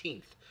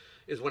 16th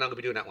is when I'm gonna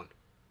be doing that one.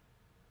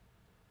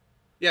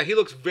 Yeah, he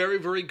looks very,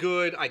 very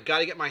good. I got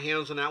to get my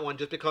hands on that one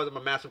just because I'm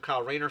a massive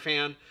Kyle Rayner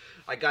fan.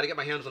 I got to get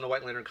my hands on the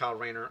White Lantern Kyle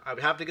Rayner. I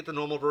would have to get the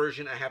normal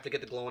version. I have to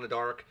get the Glow in the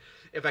Dark.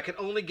 If I can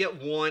only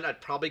get one,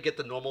 I'd probably get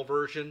the normal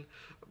version.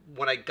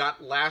 When I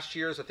got last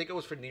year's, I think it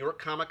was for New York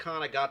Comic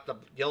Con, I got the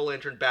Yellow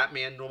Lantern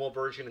Batman normal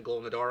version and Glow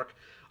in the Dark.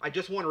 I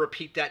just want to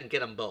repeat that and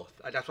get them both.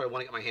 That's what I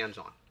want to get my hands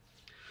on.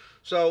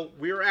 So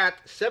we're at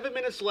 7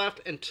 minutes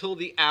left until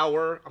the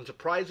hour. I'm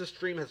surprised the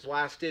stream has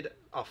lasted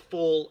a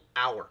full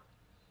hour.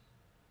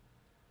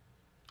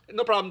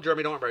 No problem,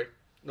 Jeremy. Don't worry.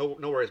 No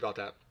worries about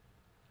that.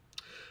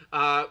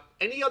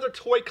 Any other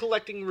toy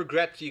collecting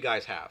regrets you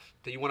guys have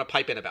that you want to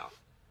pipe in about?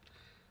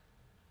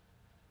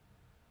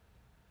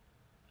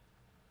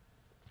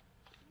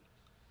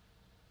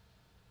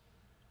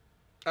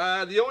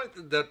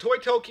 The Toy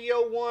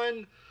Tokyo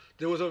one.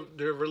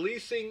 They're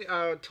releasing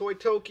Toy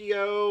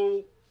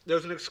Tokyo.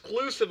 There's an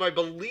exclusive, I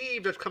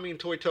believe, that's coming in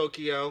Toy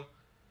Tokyo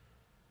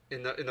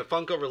in the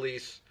Funko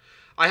release.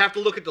 I have to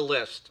look at the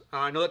list.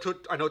 I know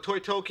Toy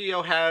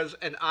Tokyo has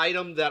an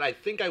item that I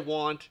think I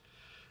want,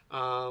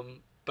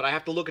 but I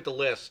have to look at the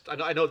list.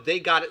 I know they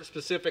got it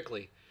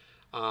specifically.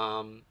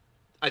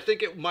 I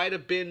think it might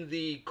have been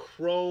the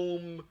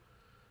Chrome.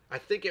 I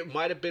think it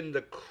might have been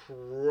the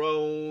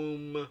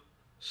Chrome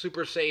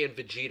Super Saiyan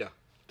Vegeta,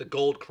 the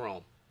Gold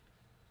Chrome.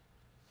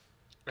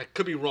 I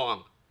could be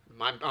wrong.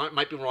 I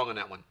might be wrong on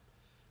that one,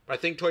 but I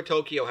think Toy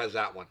Tokyo has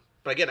that one.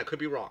 But again, I could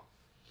be wrong.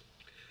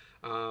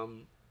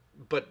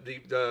 But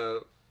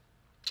the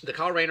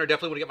Kyle Rayner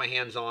definitely want to get my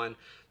hands on.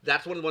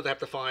 That's one of the ones I have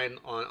to find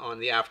on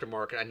the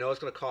aftermarket. I know it's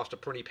going to cost a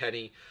pretty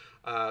penny.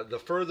 The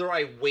further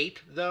I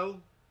wait, though,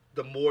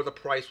 the more the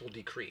price will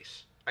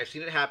decrease. I've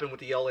seen it happen with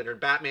the Yellow Lantern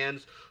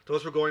Batmans.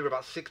 Those were going for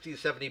about $60 to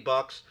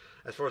 $70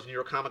 as far as New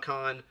York Comic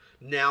Con.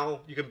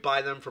 Now you can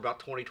buy them for about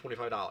 $20,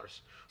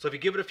 $25. So if you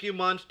give it a few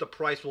months, the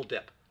price will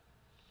dip.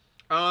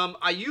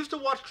 I used to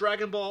watch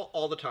Dragon Ball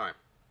all the time.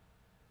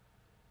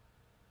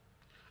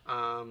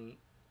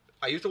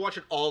 I used to watch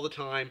it all the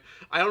time.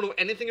 I don't know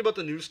anything about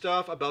the new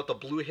stuff, about the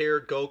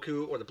blue-haired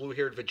Goku or the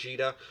blue-haired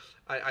Vegeta.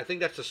 I think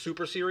that's the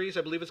Super Series,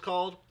 I believe it's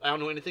called. I don't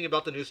know anything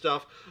about the new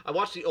stuff. I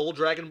watched the old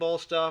Dragon Ball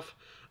stuff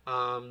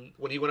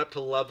when he went up to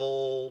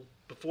level...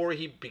 Before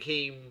he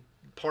became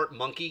part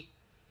monkey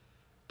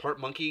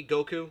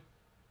Goku.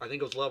 I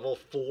think it was level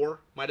 4,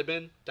 might have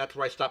been. That's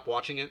where I stopped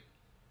watching it.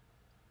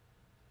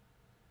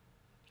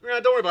 Yeah,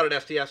 don't worry about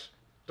it, STS.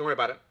 Don't worry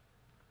about it.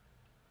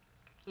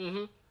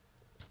 Mm-hmm.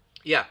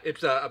 Yeah,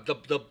 it's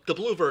the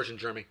blue version,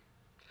 Jeremy.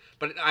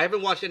 But I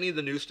haven't watched any of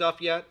the new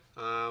stuff yet.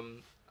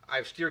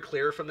 I've steered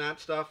clear from that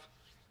stuff.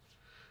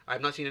 I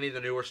have not seen any of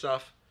the newer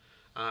stuff.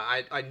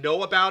 I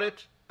know about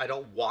it. I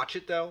don't watch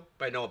it, though,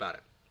 but I know about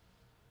it.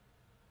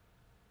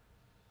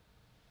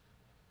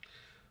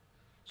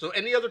 So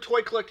any other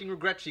toy collecting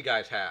regrets you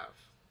guys have?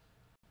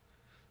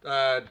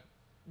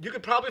 You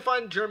could probably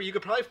find, Jeremy,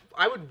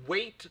 I would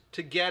wait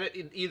to get it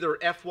in either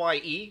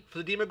FYE for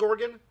the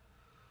Demogorgon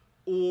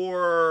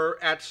or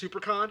at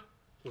SuperCon,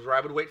 was where I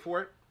would wait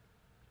for it.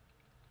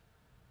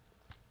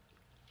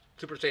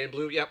 Super Saiyan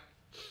Blue, yep.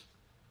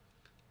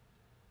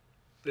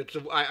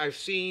 I've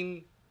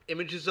seen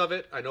images of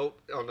it. I know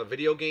on the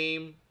video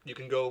game you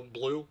can go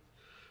blue.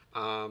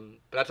 But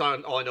that's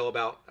all I know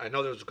about. I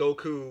know there's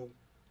Goku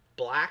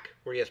Black,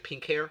 where he has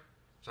pink hair.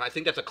 So I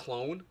think that's a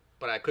clone,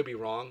 but I could be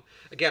wrong.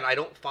 Again, I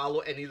don't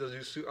follow any of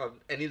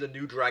the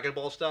new Dragon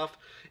Ball stuff.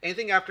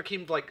 Anything after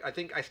came, like, I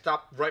think I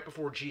stopped right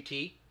before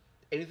GT.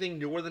 Anything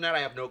newer than that, I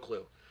have no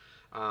clue.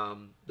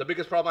 The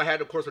biggest problem I had,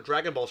 of course, with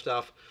Dragon Ball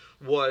stuff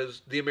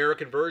was the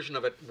American version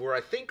of it, where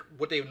I think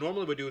what they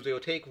normally would do is they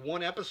would take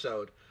one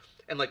episode,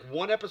 and like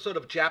one episode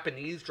of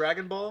Japanese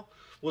Dragon Ball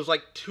was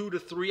like 2 to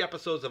 3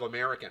 episodes of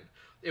American.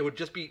 It would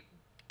just be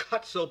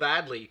cut so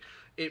badly,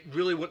 it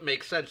really wouldn't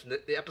make sense. And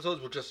the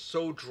episodes were just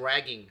so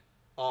dragging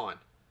on.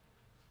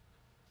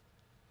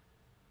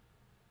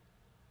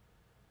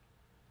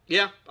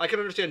 Yeah, I can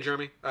understand,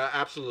 Jeremy.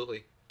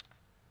 Absolutely.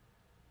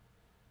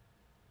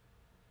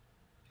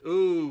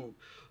 Ooh,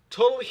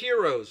 Total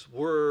Heroes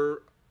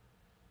were...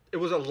 It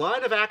was a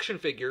line of action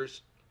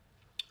figures.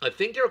 I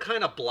think they were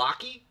kind of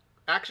blocky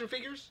action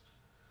figures.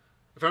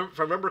 If I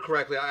remember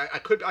correctly, I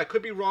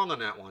could be wrong on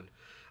that one.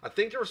 I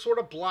think they were sort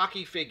of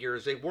blocky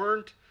figures. They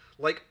weren't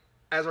like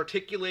as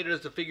articulated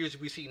as the figures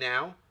we see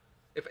now.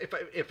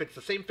 If it's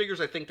the same figures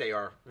I think they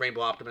are,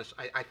 Rainbow Optimus,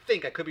 I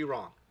think I could be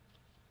wrong.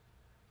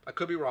 I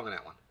could be wrong on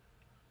that one.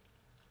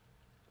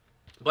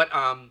 But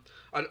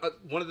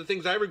one of the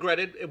things I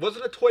regretted, it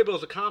wasn't a toy, but it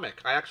was a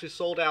comic. I actually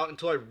sold out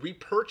until I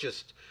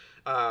repurchased.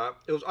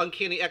 It was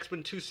Uncanny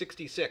X-Men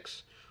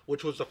 266,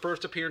 which was the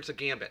first appearance of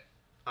Gambit.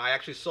 I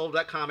actually sold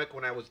that comic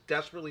when I was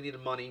desperately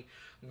needing money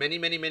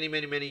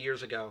many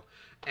years ago.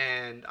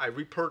 And I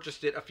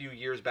repurchased it a few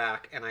years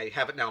back, and I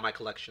have it now in my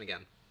collection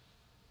again.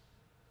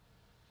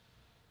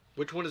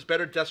 Which one is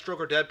better, Deathstroke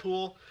or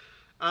Deadpool?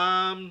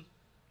 One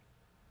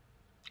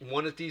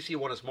is DC,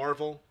 one is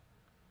Marvel.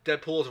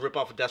 Deadpool is a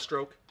ripoff of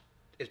Deathstroke.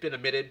 It's been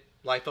admitted.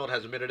 Liefeld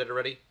has admitted it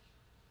already.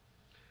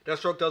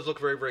 Deathstroke does look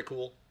very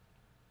cool.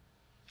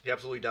 He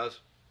absolutely does.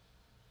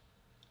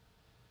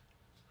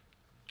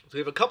 So we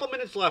have a couple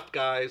minutes left,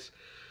 guys.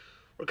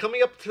 We're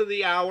coming up to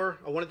the hour.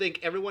 I want to thank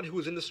everyone who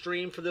was in the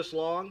stream for this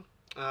long.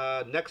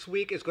 Next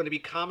week is going to be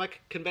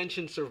Comic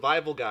Convention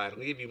Survival Guide. I'm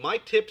going to give you my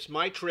tips,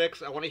 my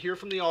tricks. I want to hear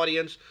from the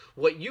audience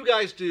what you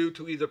guys do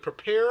to either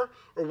prepare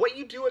or what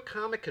you do at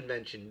Comic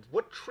Convention.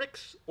 What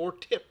tricks or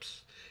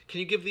tips can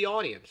you give the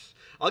audience?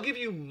 I'll give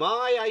you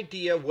my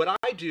idea, what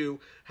I do,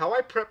 how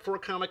I prep for a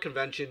comic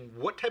convention,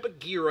 what type of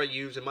gear I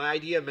use, and my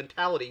idea and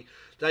mentality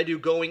that I do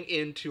going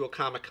into a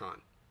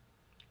Comic-Con.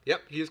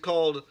 Yep, he is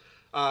called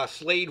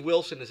Slade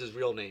Wilson is his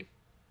real name,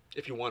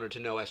 if you wanted to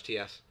know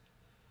STS.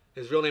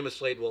 His real name is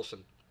Slade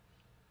Wilson.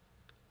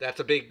 That's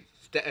a big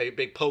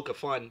poke of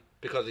fun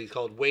because he's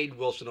called Wade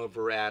Wilson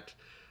over at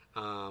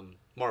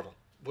Marvel,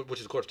 which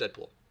is, of course,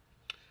 Deadpool.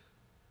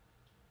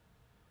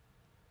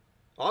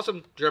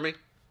 Awesome, Jeremy.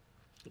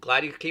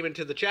 Glad you came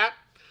into the chat.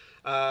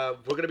 We're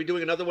going to be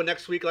doing another one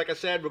next week. Like I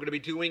said, we're going to be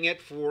doing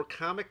it for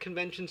Comic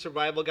Convention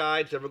Survival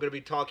Guides. Then we're going to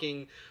be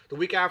talking, the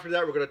week after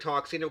that, we're going to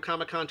talk San Diego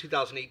Comic-Con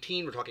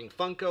 2018. We're talking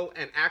Funko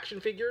and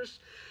action figures.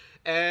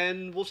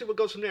 And we'll see what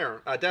goes from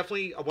there.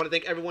 Definitely, I want to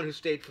thank everyone who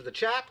stayed for the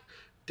chat.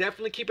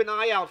 Definitely keep an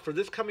eye out for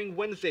this coming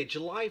Wednesday,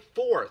 July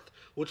 4th,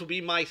 which will be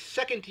my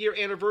 2nd year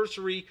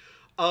anniversary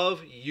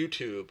of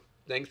YouTube.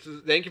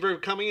 Thank you for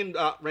coming in,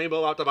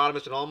 Rainbow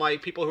Optimus, and all my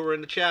people who are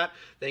in the chat.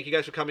 Thank you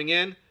guys for coming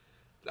in.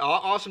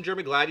 Awesome,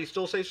 Jeremy. Glad you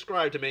still say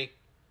subscribe to me.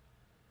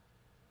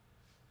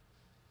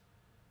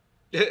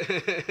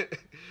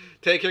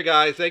 Take care,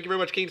 guys. Thank you very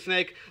much, King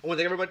Snake. I want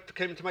to thank everybody for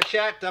coming to my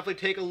chat.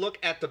 Definitely take a look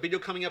at the video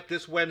coming up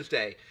this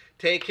Wednesday.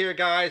 Take care,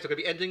 guys. I'm going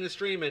to be ending the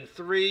stream in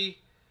 3,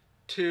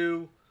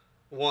 2,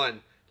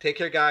 1. Take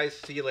care, guys.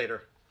 See you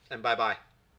later. And bye-bye.